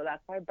so. So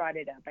that's why I brought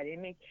it up.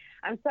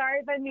 I'm sorry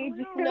if I made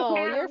you. No,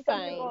 you're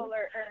fine. No,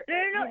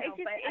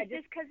 it's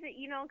just because,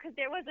 because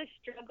there was a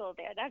struggle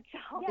there. That's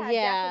all.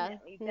 Yeah,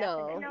 definitely.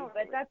 no. No,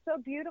 but that's so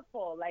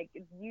beautiful. Like,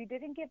 you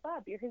didn't give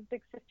up. You're his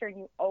big sister, and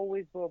you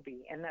always will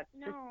be. And that's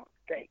just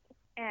great.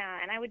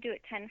 And I would do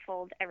it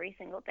tenfold every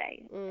single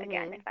day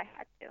again if I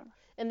had to.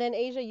 And then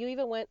Asia, you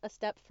even went a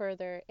step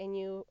further and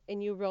you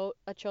wrote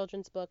a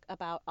children's book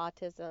about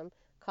autism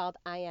called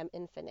I Am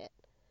Infinite.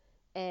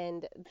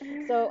 And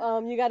so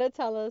you got to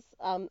tell us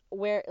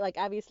where, like,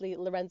 obviously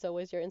Lorenzo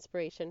was your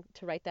inspiration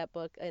to write that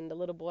book, and the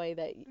little boy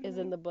that is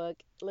in the book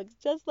looks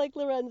just like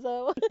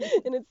Lorenzo,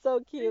 and it's so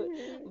cute.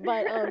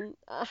 But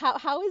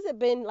how has it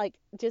been, like,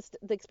 just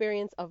the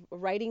experience of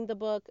writing the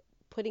book,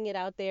 putting it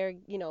out there,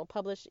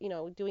 publish,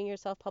 doing your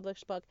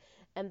self-published book,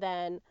 and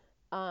then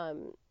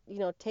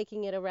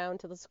taking it around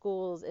to the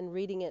schools and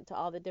reading it to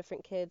all the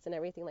different kids and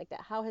everything like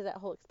that. How has that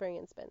whole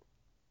experience been?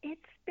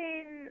 It's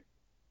been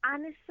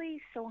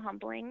honestly so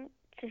humbling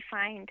to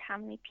find how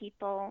many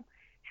people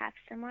have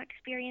similar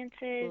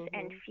experiences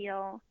and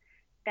feel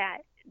that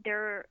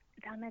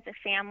them as a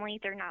family,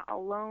 they're not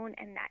alone,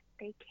 and that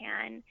they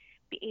can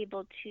be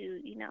able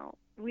to,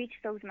 reach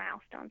those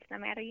milestones no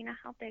matter,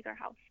 how big or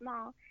how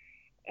small.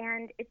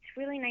 And it's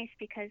really nice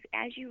because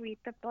as you read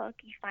the book,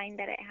 you find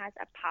that it has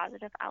a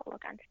positive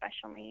outlook on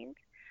special needs.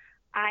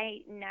 I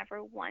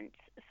never once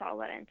saw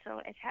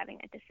Lorenzo as having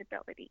a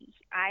disability.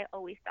 I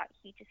always thought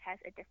he just has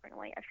a different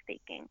way of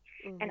thinking.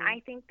 And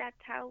I think that's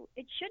how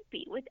it should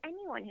be with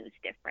anyone who's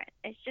different.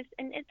 And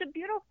it's a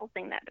beautiful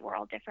thing that we're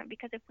all different,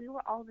 because if we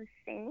were all the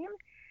same,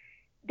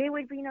 there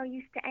would be no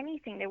use to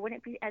anything. There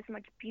wouldn't be as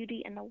much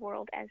beauty in the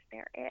world as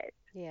there is.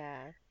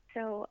 Yeah.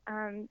 So,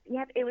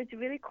 it was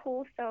really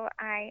cool. So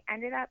I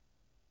ended up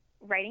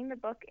writing the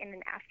book in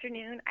an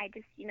afternoon. I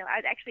just, I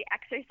was actually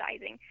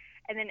exercising,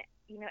 and then,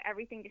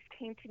 everything just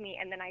came to me,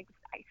 and then I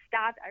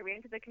stopped, I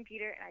ran to the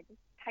computer, and I just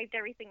typed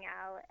everything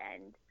out,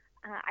 and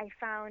I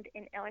found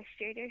an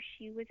illustrator.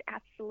 She was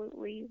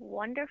absolutely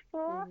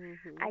wonderful.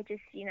 I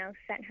just,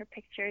 sent her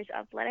pictures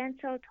of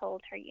Lorenzo,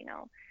 told her,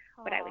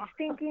 what I was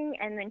thinking,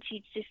 and then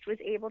she just was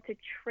able to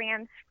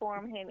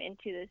transform him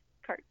into this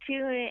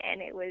cartoon,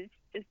 and it was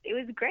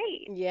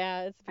great.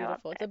 Yeah, it's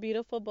beautiful. It's a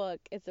beautiful book.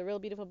 It's a real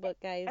beautiful book,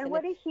 guys. And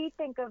what did he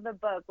think of the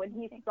book when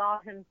he saw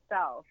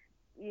himself,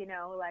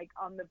 like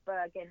on the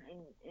book,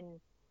 and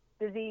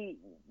does he,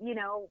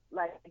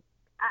 like,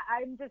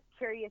 I'm just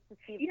curious to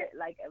see that,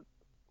 like,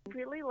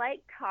 really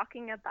like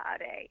talking about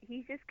it.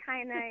 He's just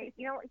kind of,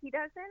 he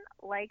doesn't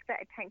like the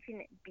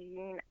attention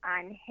being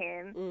on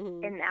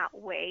him in that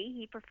way.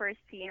 He prefers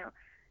to,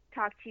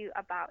 talk to you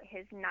about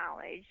his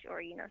knowledge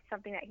or,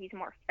 something that he's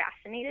more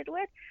fascinated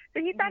with. So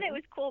he thought it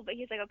was cool, but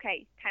he's like,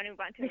 okay, time to move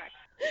on to the next.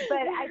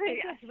 But I think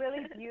it's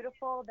really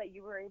beautiful that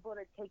you were able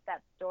to take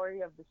that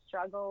story of the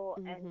struggle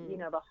and,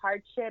 the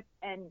hardship,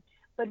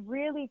 but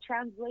really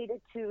translate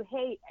it to,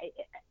 hey,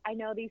 I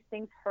know these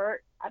things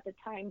hurt at the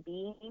time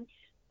being,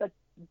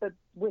 but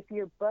with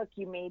your book,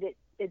 you made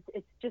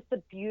it's just a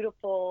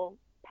beautiful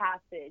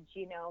passage,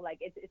 like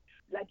it's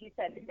like you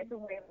said, a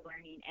different way of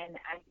learning, and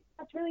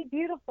that's really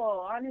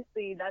beautiful.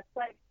 Honestly, that's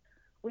like,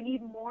 we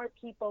need more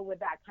people with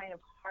that kind of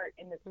heart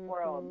in this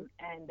world,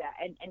 and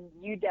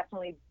you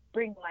definitely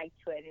bring light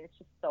to it, and it's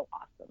just so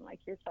awesome. Like,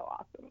 you're so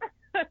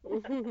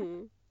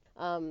awesome.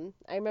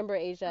 I remember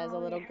Asia as a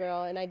little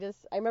girl, and I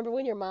remember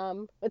when your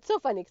mom. It's so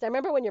funny because I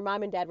remember when your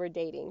mom and dad were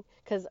dating,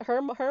 because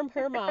her mom,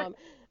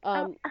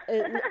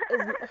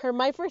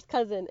 my first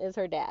cousin is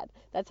her dad.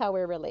 That's how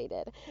we're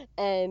related.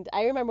 And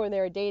I remember when they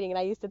were dating, and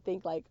I used to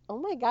think, like, oh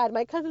my God,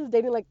 my cousin's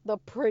dating like the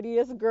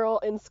prettiest girl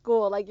in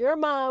school. Like, your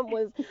mom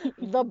was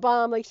the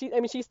bomb. Like,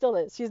 she still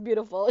is. She's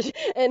beautiful,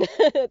 and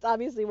it's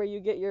obviously where you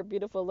get your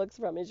beautiful looks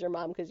from is your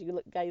mom, because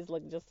you guys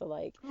look just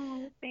alike.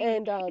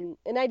 And then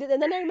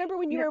I remember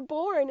when you were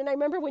born, and I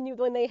remember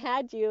when they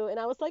had you, and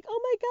I was like, oh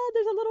my God,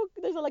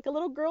 there's a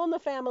little girl in the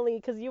family,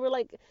 because you were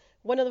like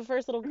one of the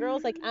first little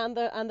girls, like on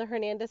the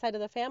Hernandez side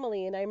of the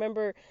family. And I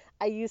remember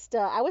I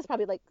was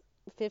probably like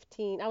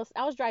 15. I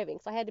was driving,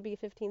 so I had to be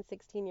 15,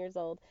 16 years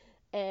old.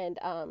 And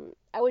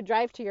I would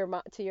drive to your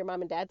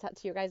mom and dad's,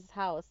 to your guys'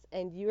 house,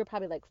 and you were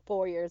probably like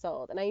 4 years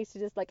old. And I used to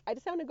just like, I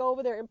just want to go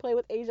over there and play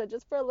with Asia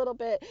just for a little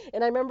bit.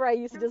 And I remember I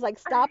used to just like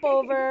stop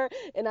over,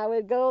 and I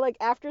would go like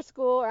after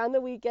school or on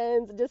the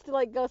weekends just to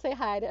like go say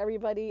hi to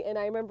everybody. And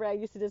I remember I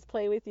used to just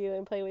play with you,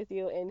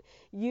 and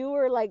you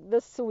were like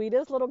the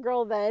sweetest little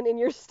girl then, and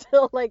you're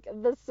still like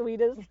the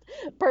sweetest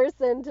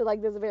person to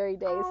like this very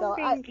day. So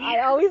I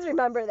always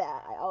remember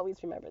that.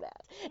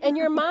 And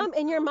your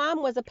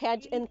mom was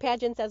in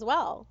pageants as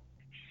well.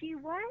 She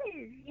was,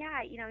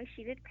 yeah.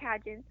 She did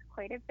pageants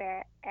quite a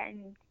bit,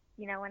 and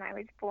when I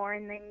was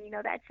born, then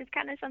that's just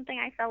kind of something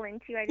I fell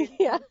into. I did,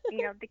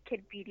 the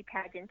kid beauty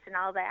pageants and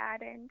all that,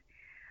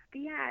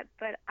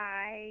 but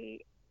I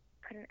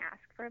couldn't ask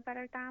for a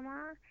better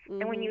dama.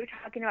 And when you were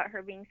talking about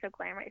her being so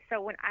glamorous,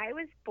 so when I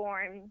was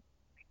born,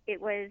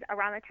 it was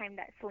around the time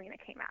that Selena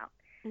came out.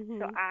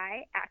 So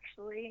I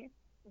actually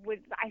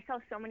I saw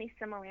so many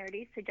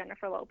similarities to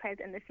Jennifer Lopez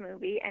in this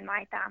movie and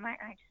my dama,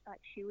 and I just thought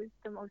she was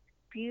the most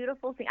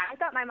beautiful thing. I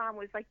thought my mom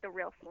was like the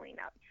real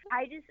Selena.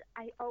 I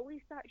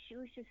always thought she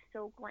was just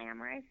so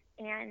glamorous,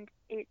 and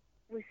it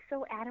was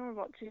so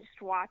admirable to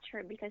just watch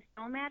her, because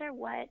no matter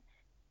what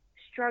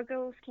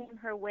struggles came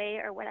her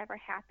way or whatever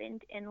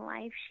happened in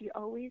life, she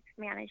always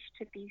managed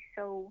to be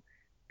so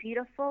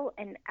beautiful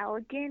and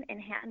elegant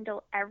and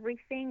handle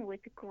everything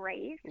with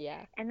grace.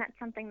 Yeah. And that's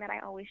something that I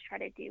always try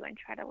to do and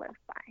try to live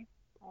by.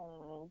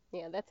 Oh.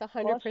 Yeah, that's Well,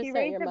 100% she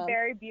raised your a mom.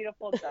 very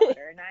beautiful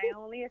daughter, and I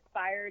only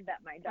aspire that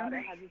my daughter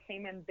has the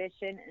same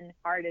ambition and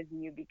heart as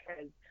you,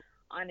 because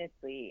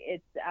honestly,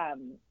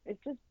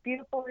 it's just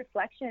beautiful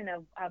reflection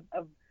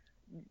of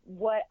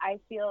what I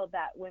feel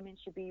that women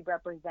should be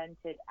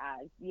represented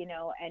as, you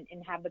know, and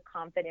have the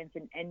confidence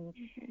and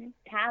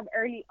have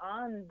early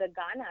on the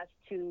ganas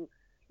to,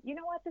 you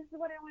know what, this is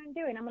what I want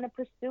to do, and I'm going to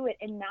pursue it,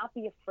 and not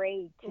be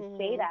afraid to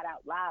say that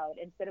out loud,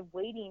 instead of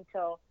waiting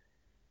till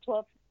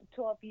 12th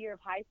year of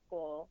high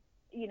school,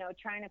 you know,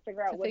 trying to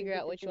figure out what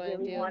you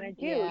really want to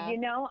do. Yeah. You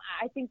know,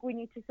 I think we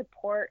need to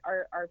support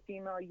our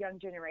female young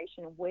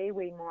generation way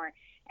more,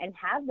 and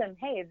have them,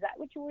 hey, is that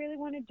what you really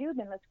want to do?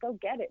 Then let's go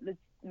get it. Let's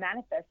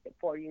manifest it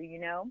for you, you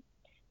know?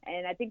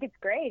 And I think it's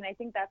great. And I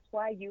think that's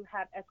why you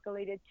have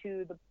escalated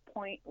to the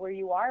point where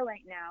you are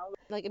right now.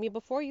 Like, I mean,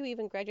 before you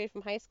even graduated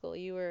from high school,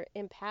 you were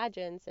in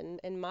pageants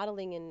and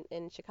modeling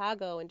in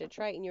Chicago and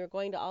Detroit, and you were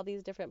going to all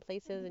these different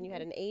places, and you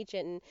had an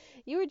agent, and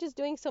you were just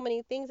doing so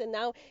many things. And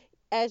now,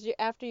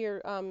 after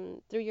your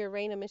through your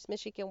reign of Miss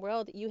Michigan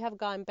World, you have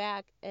gone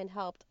back and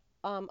helped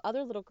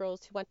other little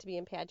girls who want to be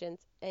in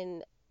pageants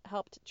and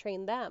helped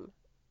train them.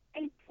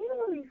 I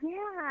do,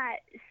 yeah.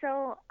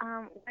 So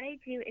what I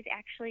do is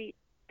actually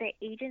the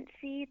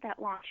agency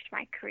that launched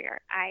my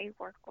career. I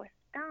work with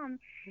them.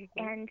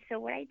 And so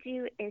what I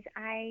do is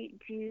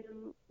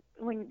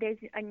when there's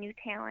a new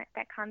talent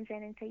that comes in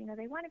and say, you know,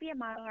 they want to be a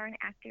model or an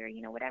actor,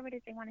 you know, whatever it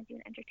is they want to do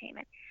in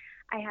entertainment,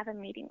 I have a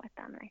meeting with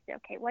them and I say,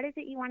 okay, what is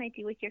it you want to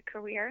do with your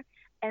career?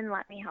 And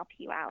let me help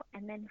you out.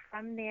 And then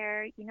from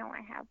there, you know,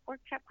 I have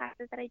workshop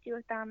classes that I do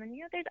with them, and,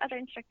 you know, there's other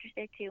instructors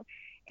there too.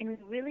 And we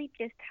really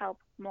just help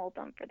mold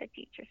them for the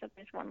future. So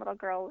there's one little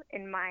girl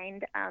in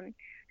mind.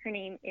 Her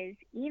name is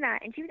Ina,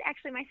 and she was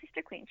actually my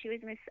sister queen. She was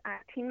Miss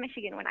Teen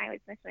Michigan when I was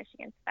Miss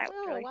Michigan. So that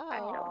was really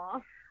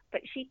special.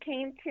 But she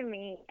came to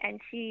me, and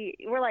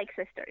we're like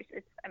sisters.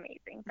 It's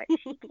amazing. But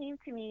she came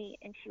to me,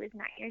 and she was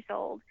 9 years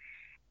old,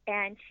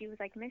 and she was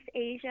like, Miss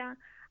Asia,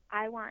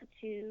 I want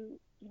to,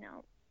 you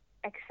know,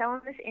 excel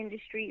in this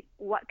industry.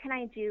 What can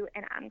I do?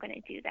 And I'm going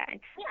to do that. And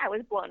I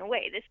was blown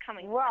away. This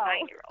coming from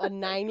a 9-year-old. A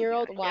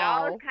 9-year-old? You know,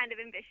 wow. all this kind of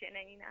ambition,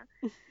 and, you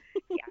know,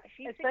 yeah,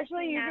 she's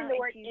especially using the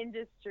word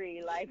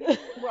industry, like,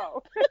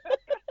 whoa.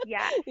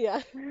 Yeah.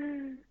 Yeah.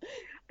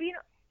 But, you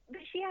know,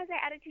 but she has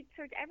that attitude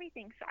towards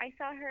everything. So I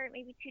saw her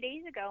maybe 2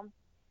 days ago,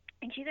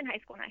 and she's in high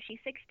school now. She's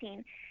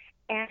 16,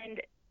 and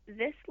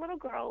this little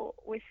girl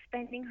was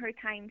spending her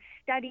time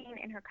studying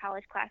in her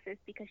college classes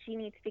because she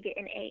needs to get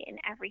an A in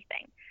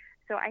everything.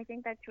 So I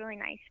think that's really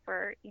nice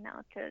for, you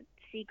know, to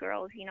see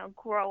girls, you know,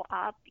 grow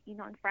up, you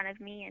know, in front of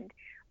me and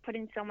put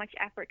in so much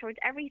effort towards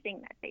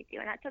everything that they do.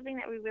 And that's something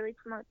that we really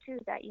promote too,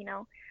 that, you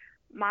know,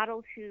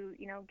 models who,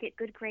 you know, get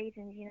good grades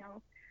and, you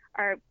know,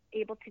 are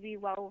able to be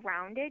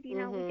well-rounded, you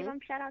know, we give them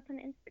shout-outs on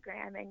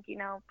Instagram and, you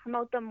know,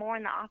 promote them more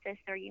in the office,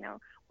 or, you know,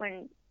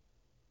 when,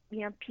 you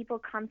know, people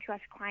come to us,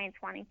 clients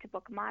wanting to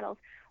book models,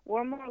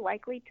 we're more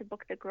likely to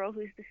book the girl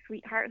who's the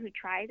sweetheart who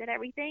tries at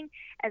everything,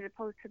 as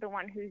opposed to the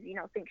one who's, you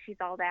know, thinks she's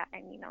all that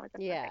and, you know, is a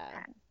perfect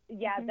 10.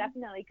 Yeah,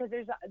 definitely, because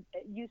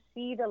you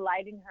see the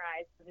light in her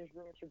eyes, so there's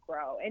room to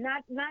grow, and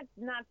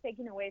not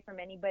taking away from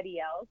anybody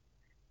else,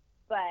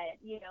 but,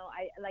 you know,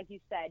 I, like you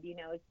said, you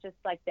know, it's just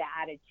like the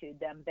attitude,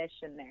 the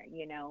ambition there,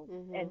 you know,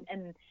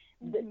 and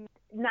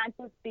not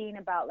just being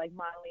about like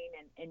modeling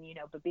and, you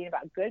know, but being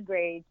about good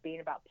grades, being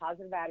about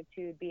positive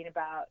attitude, being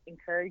about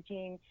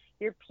encouraging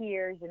your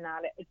peers, and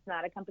it's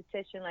not a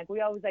competition. Like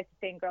we always like to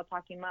say in Girl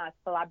Talking Mas,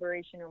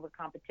 collaboration over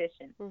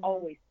competition,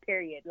 always,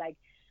 period. Like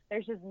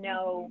there's just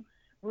no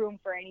room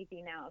for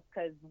anything else,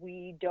 because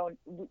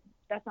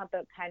that's not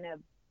the kind of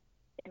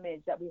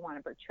image that we want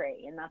to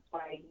portray. And that's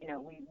why, you know,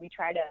 we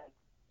try to,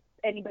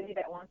 anybody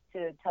that wants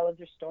to tell us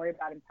their story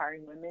about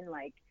empowering women,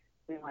 like,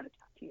 we want to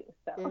talk to you.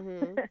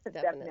 So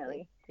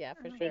definitely. Yeah,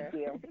 for sure. Thank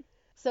you.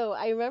 So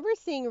I remember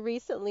seeing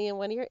recently in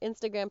one of your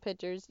Instagram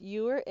pictures,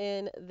 you were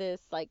in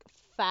this like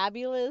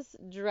fabulous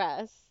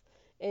dress.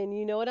 And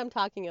you know what I'm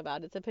talking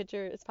about. It's a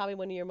picture, it's probably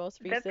one of your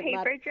most recent. The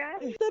paper dress?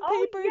 The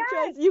paper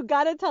dress. You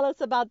got to tell us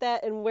about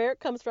that and where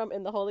it comes from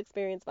and the whole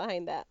experience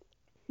behind that.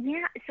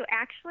 Yeah, so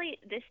actually,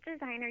 this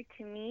designer,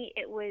 to me,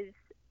 it was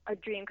a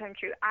dream come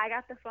true. I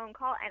got the phone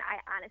call, and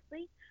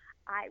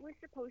I was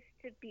supposed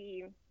to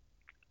be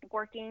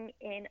working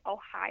in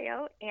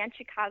Ohio and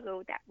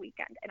Chicago that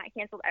weekend, and I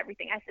canceled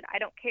everything. I said, I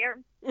don't care.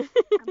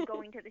 I'm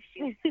going to the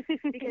shoot.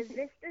 Because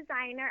this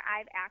designer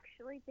I've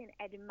actually been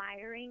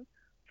admiring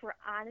for,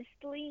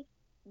 honestly,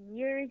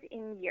 years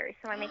and years.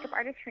 So my makeup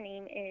artist, her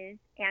name is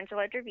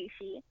Angela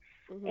Dervishi,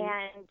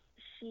 and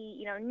she,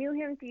 you know, knew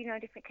him through, you know,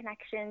 different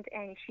connections,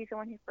 and she's the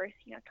one who first,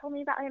 you know, told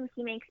me about him.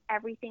 He makes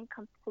everything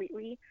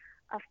completely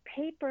of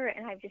paper,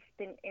 and I've just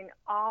been in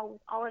awe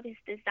with all of his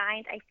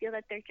designs. I feel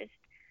that they're just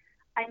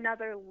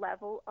another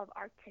level of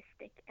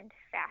artistic and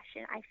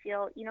fashion. I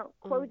feel, you know,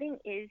 clothing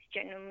is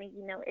genuinely,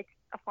 you know, it's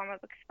a form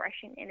of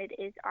expression and it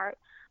is art.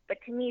 But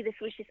to me, this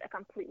was just a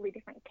completely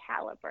different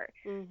caliber.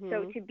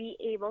 So to be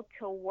able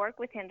to work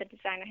with him, the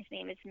designer, his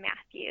name is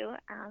Matthew,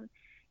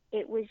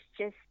 it was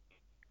just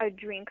a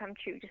dream come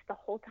true. Just the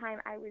whole time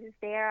I was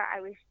there,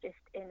 I was just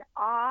in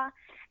awe.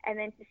 And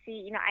then to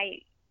see,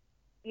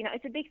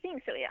 it's a big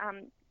thing. So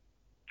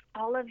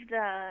all of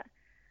the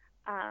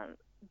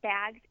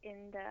bags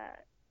in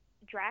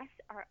the dress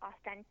are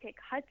authentic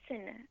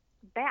Hudson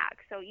bags.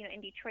 So,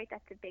 in Detroit,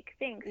 that's a big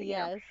thing. So,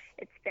 Yes.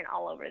 It's been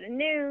all over the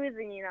news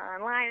and,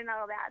 online and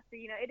all that. So,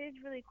 it is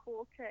really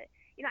cool to,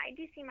 I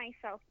do see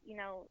myself,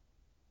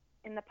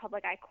 in the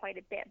public eye quite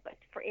a bit, but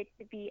for it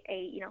to be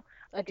a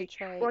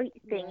Detroit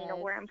thing, yes.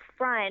 Where I'm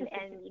from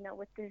and,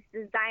 with this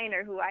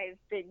designer who I've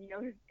been,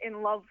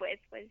 in love with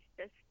was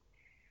just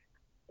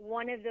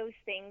one of those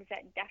things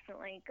that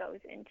definitely goes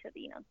into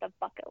the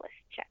bucket list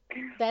check.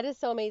 That is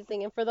so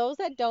amazing. And for those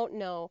that don't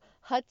know,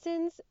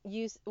 Hudson's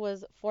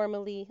was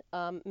formerly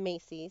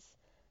Macy's,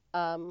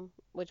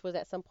 which was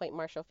at some point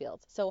Marshall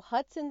Fields. So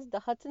the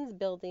Hudson's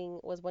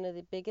building was one of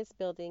the biggest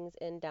buildings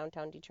in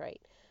downtown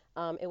Detroit.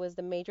 It was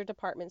the major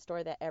department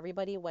store that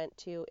everybody went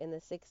to in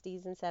the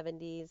 60s and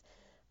 70s,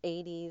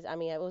 80s. I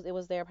mean, it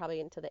was there probably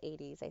into the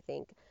 80s, I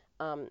think.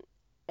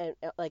 And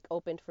like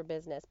opened for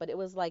business, but it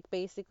was like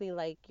basically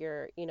like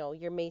your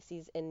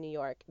Macy's in New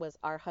York was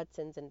our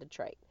Hudson's in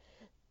Detroit,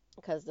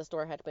 because the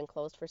store had been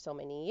closed for so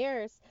many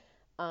years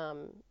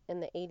in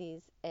the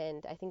 80s,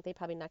 and I think they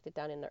probably knocked it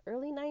down in the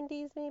early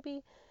 90s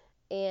maybe.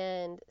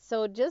 And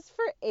so just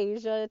for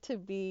Asia to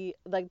be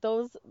like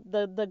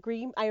the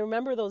green, I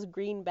remember those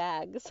green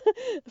bags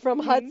from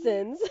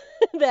Hudson's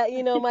that,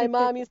 my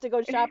mom used to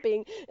go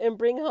shopping and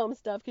bring home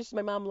stuff because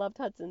my mom loved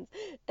Hudson's.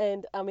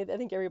 And I mean, I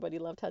think everybody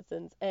loved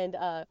Hudson's. And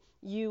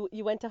you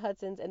went to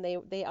Hudson's and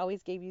they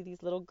always gave you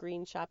these little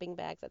green shopping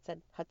bags that said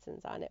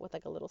Hudson's on it with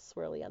like a little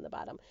swirly on the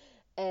bottom.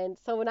 And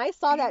so when I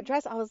saw that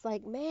dress, I was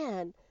like,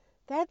 man,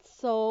 that's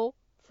so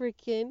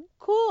freaking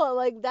cool.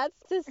 Like that's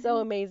just so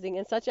amazing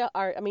and such a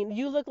art. I mean,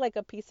 you look like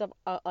a piece of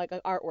like an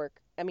artwork.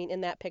 I mean,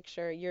 in that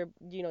picture, you're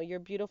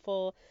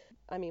beautiful.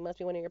 I mean, must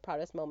be one of your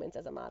proudest moments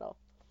as a model.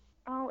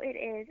 Oh, it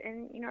is,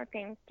 and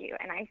thank you.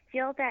 And I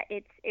feel that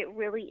it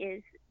really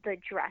is the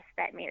dress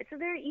that made it. So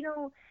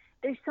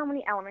there's so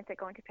many elements that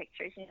go into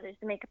pictures. There's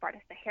the makeup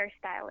artist, the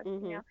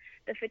hairstylist,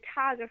 the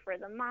photographer,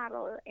 the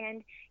model,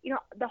 and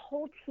the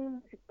whole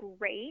team was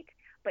great.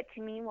 But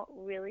to me, what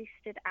really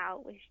stood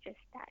out was just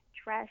that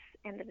dress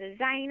and the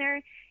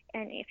designer.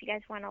 And if you guys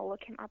want to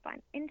look him up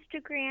on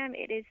Instagram,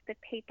 it is the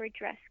Paper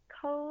Dress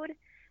Code.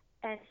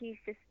 And he's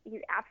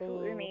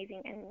absolutely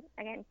amazing. And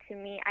again, to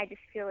me, I just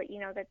feel like,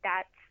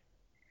 that's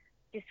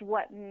just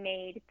what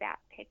made that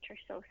picture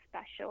so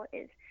special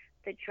is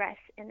the dress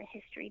and the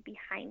history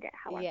behind it,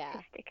 how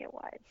artistic it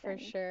was. For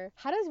sure.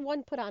 How does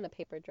one put on a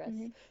paper dress?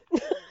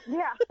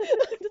 Yeah.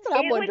 That's what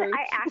I'm wondering.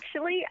 I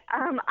actually,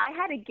 I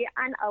had to get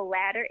on a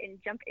ladder and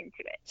jump into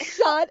it.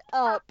 Shut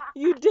up.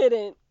 You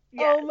didn't.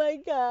 Yes. Oh my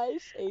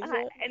gosh, Asia.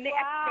 And they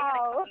had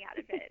to cut me out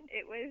of it.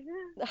 It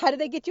was. How did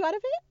they get you out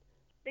of it?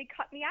 They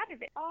cut me out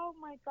of it. Oh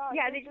my God.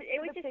 Yeah,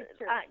 it was just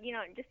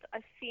just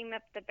a seam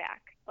up the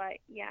back. But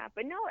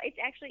no, it's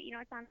actually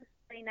it's on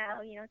display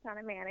now. It's on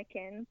a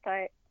mannequin.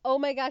 But oh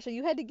my gosh, so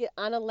you had to get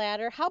on a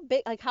ladder. How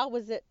big? Like how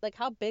was it? Like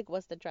how big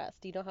was the dress?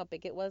 Do you know how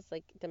big it was,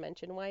 like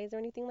dimension wise or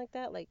anything like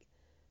that? Like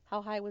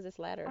how high was this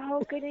ladder?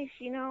 Oh goodness,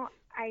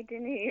 I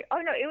didn't.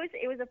 Oh no,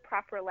 it was a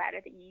proper ladder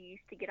that you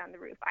used to get on the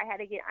roof. I had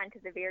to get onto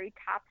the very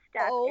top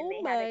step, and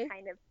they had to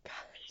kind of.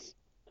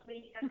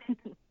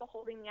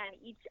 Holding me on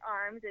each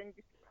arms and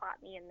just plot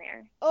me in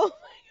there. Oh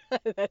my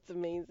God, that's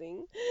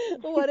amazing.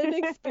 What an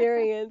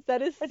experience.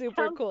 That is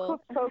super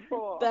cool. So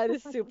cool. That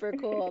is super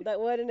cool.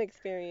 What an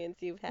experience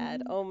you've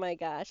had. Oh my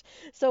gosh.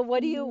 So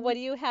what do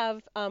you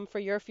have for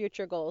your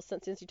future goals?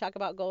 Since you talk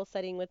about goal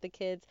setting with the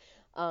kids,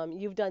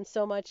 you've done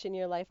so much in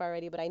your life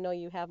already, but I know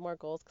you have more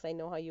goals because I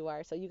know how you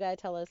are. So you gotta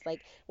tell us,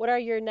 like, what are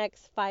your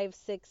next 5,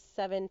 6,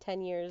 7,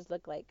 10 years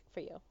look like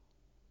for you?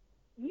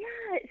 Yeah,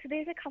 so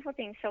there's a couple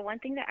things. So one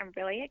thing that I'm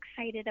really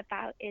excited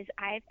about is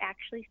I've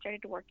actually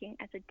started working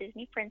as a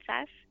Disney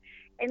princess,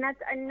 and that's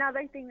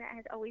another thing that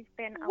has always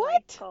been a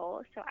life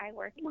goal. So I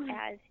work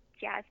as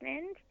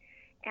Jasmine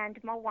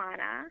and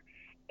Moana,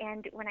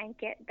 and when I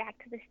get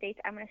back to the States,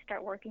 I'm going to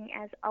start working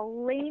as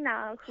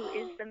Elena, who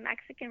is the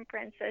Mexican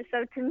princess.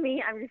 So to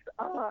me, I'm just,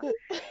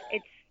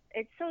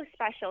 it's so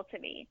special to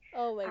me.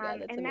 Oh my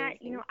God, that's and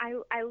amazing.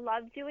 that, I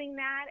love doing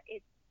that.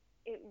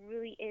 It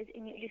really is,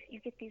 and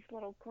you get these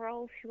little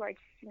girls who are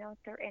just,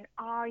 they're in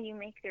awe. You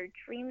make their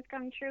dreams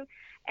come true,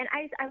 and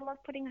I love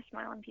putting a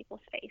smile on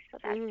people's face. So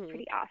that's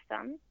pretty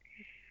awesome.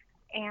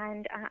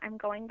 And I'm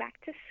going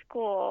back to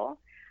school.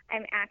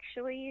 I'm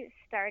actually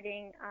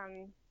starting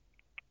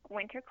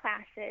winter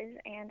classes,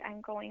 and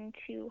I'm going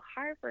to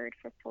Harvard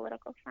for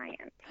political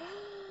science.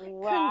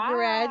 Wow.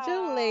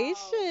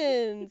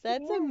 Congratulations.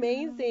 That's Yeah.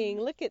 amazing.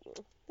 Look at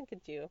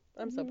you.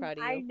 I'm so proud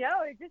of I you.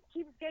 know, it just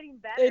keeps getting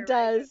better. It right?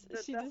 does.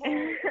 The She just- whole,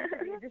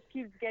 it just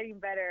keeps getting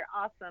better.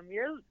 Awesome.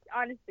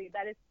 Honestly,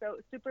 that is so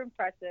super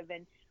impressive,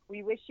 and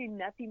we wish you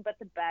nothing but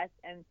the best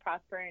and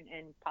prosper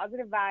and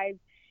positive vibes,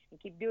 and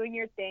keep doing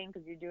your thing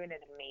because you're doing an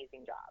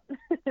amazing job.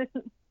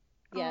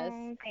 Yes.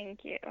 Oh,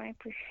 thank you. I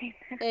appreciate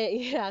that.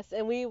 Yes,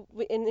 and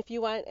and if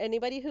you want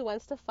anybody who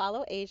wants to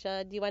follow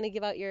Asia, do you want to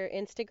give out your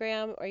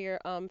Instagram or your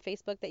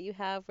Facebook that you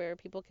have where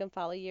people can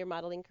follow your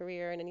modeling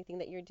career and anything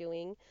that you're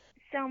doing?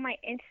 So my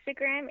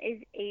Instagram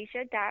is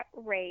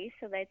asia.ray,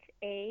 so that's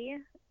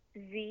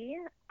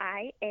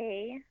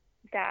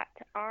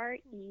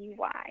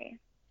AZIA.REY.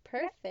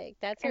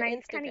 Perfect. That's her And I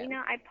just kind of,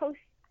 Instagram. I post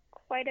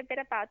quite a bit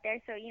about there.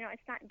 So,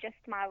 it's not just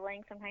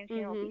modeling. Sometimes,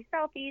 it'll be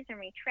selfies or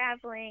me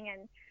traveling,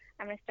 and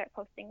I'm going to start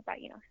posting about,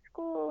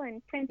 school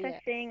and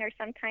princessing, or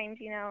sometimes,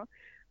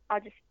 I'll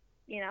just,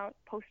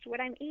 post what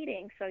I'm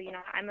eating. So,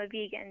 I'm a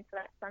vegan, so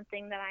that's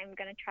something that I'm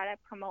going to try to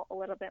promote a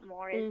little bit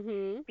more is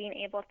being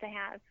able to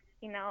have,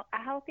 a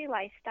healthy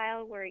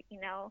lifestyle where,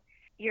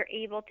 you're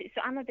able to.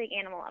 So I'm a big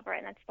animal lover,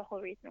 and that's the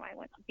whole reason why I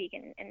went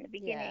vegan in the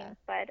beginning. Yeah.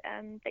 But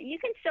that you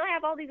can still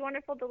have all these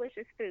wonderful,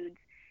 delicious foods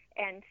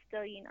and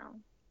still,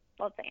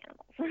 love the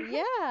animals.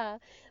 Yeah.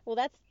 Well,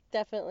 that's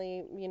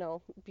definitely,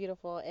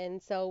 beautiful. And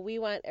so we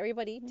want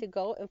everybody to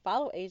go and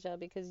follow Asia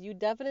because you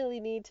definitely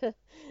need to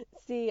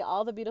see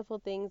all the beautiful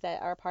things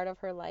that are part of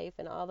her life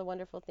and all the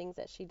wonderful things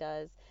that she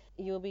does.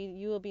 You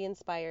will be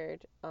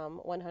inspired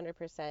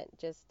 100%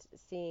 just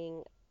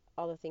seeing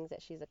all the things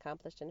that she's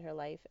accomplished in her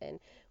life. And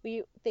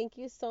we thank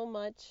you so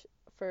much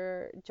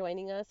for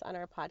joining us on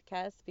our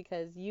podcast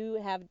because you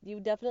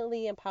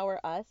definitely empower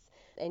us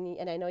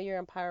and I know you're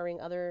empowering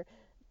other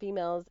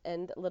females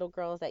and little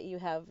girls that you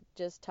have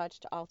just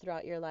touched all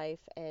throughout your life,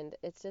 and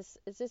it's just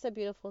a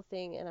beautiful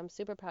thing, and I'm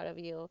super proud of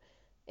you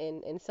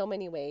in so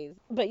many ways.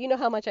 But you know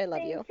how much I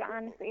love you. Thanks,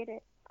 honestly.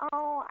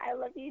 Oh, I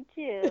love you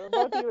too.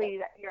 Both of you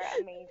ladies, you're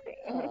amazing.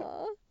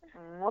 Aw.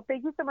 Well,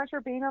 thank you so much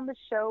for being on the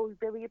show. We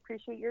really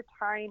appreciate your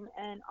time.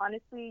 And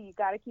honestly, you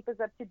got to keep us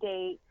up to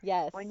date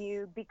Yes. when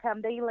you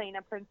become the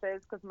Elena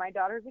princess because my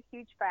daughter's a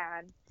huge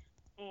fan.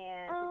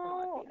 And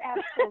Oh,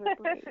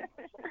 absolutely.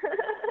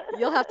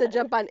 You'll have to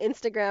jump on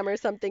Instagram or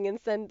something and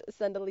send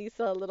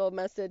Elisa a little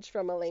message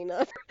from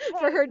Elena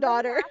for her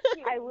daughter.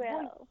 I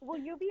will. Will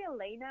you be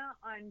Elena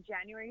on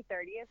January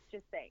 30th?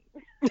 Just saying.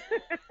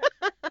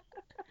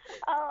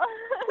 Oh.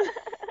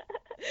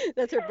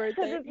 That's her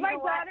birthday. It's my You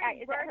know what?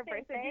 daughter's Is that her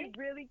birthday, so birthday? it'd be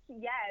really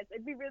yes,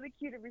 it'd be really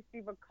cute to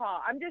receive a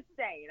call. I'm just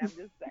saying.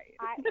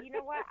 You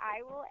know what?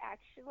 I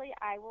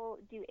will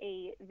do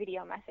a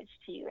video message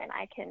to you, and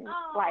I can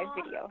live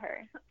video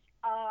her.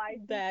 Oh,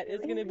 That is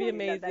gonna be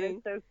That is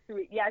amazing. so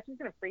sweet. Yeah, she's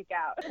gonna freak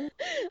out.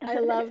 I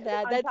love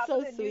that. On That's top so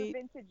of the sweet. new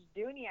vintage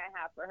Dooney I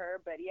have for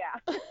her, but yeah.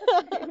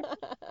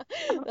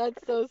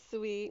 That's so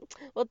sweet.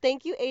 Well,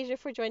 thank you, Asia,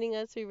 for joining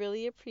us. We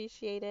really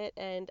appreciate it.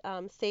 And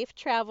safe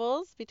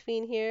travels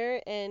between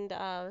here and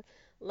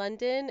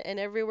London and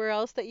everywhere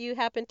else that you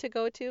happen to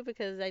go to,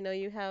 because I know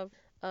you have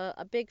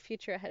a big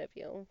future ahead of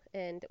you.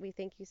 And we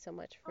thank you so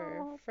much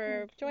for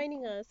Thank you.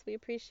 joining us. We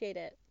appreciate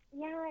it.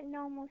 Yeah,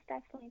 no, most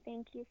definitely.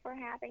 Thank you for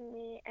having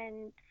me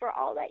and for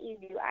all that you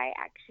do. I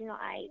actually,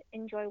 I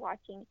enjoy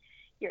watching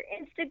your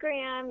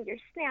Instagram, your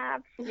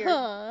snaps, your,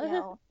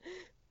 Aw.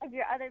 of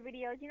your other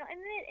videos, and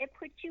then it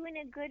puts you in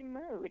a good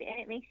mood and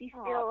it makes you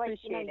Aw, feel like,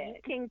 appreciate you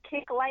it. can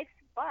kick life's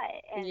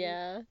butt. And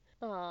Yeah.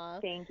 Aw.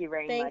 Thank you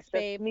very Thanks, much.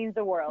 babe. That means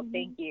the world.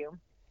 Thank you.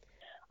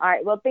 All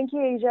right. Well, thank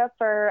you, Asia,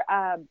 for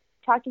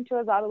talking to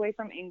us all the way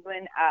from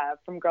England,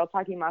 from Girl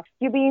Talking Moms.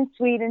 You being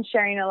sweet and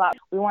sharing a lot.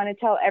 We want to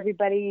tell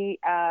everybody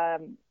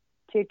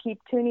to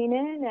keep tuning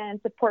in and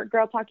support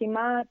Girl Talking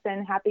Moms,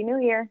 and Happy New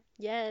Year.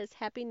 Yes,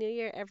 Happy New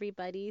Year,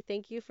 everybody.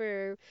 Thank you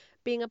for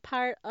being a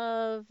part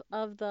of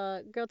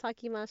the Girl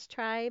Talking Moms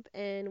tribe,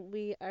 and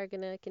we are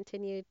going to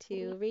continue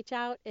to reach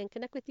out and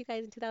connect with you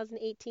guys in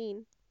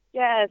 2018.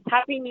 Yes,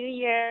 Happy New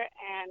Year,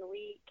 and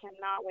we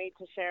cannot wait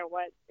to share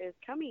what is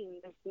coming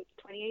this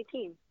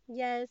 2018.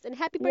 Yes, and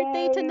happy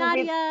birthday to Yay.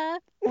 Nadia.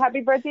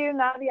 Happy birthday to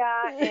Nadia,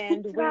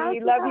 and we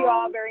love you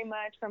all very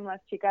much from Las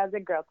Chicas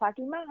at Girl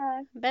Talking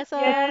Moms. Besos.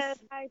 Yes,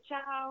 bye,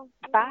 ciao.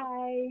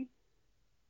 Bye.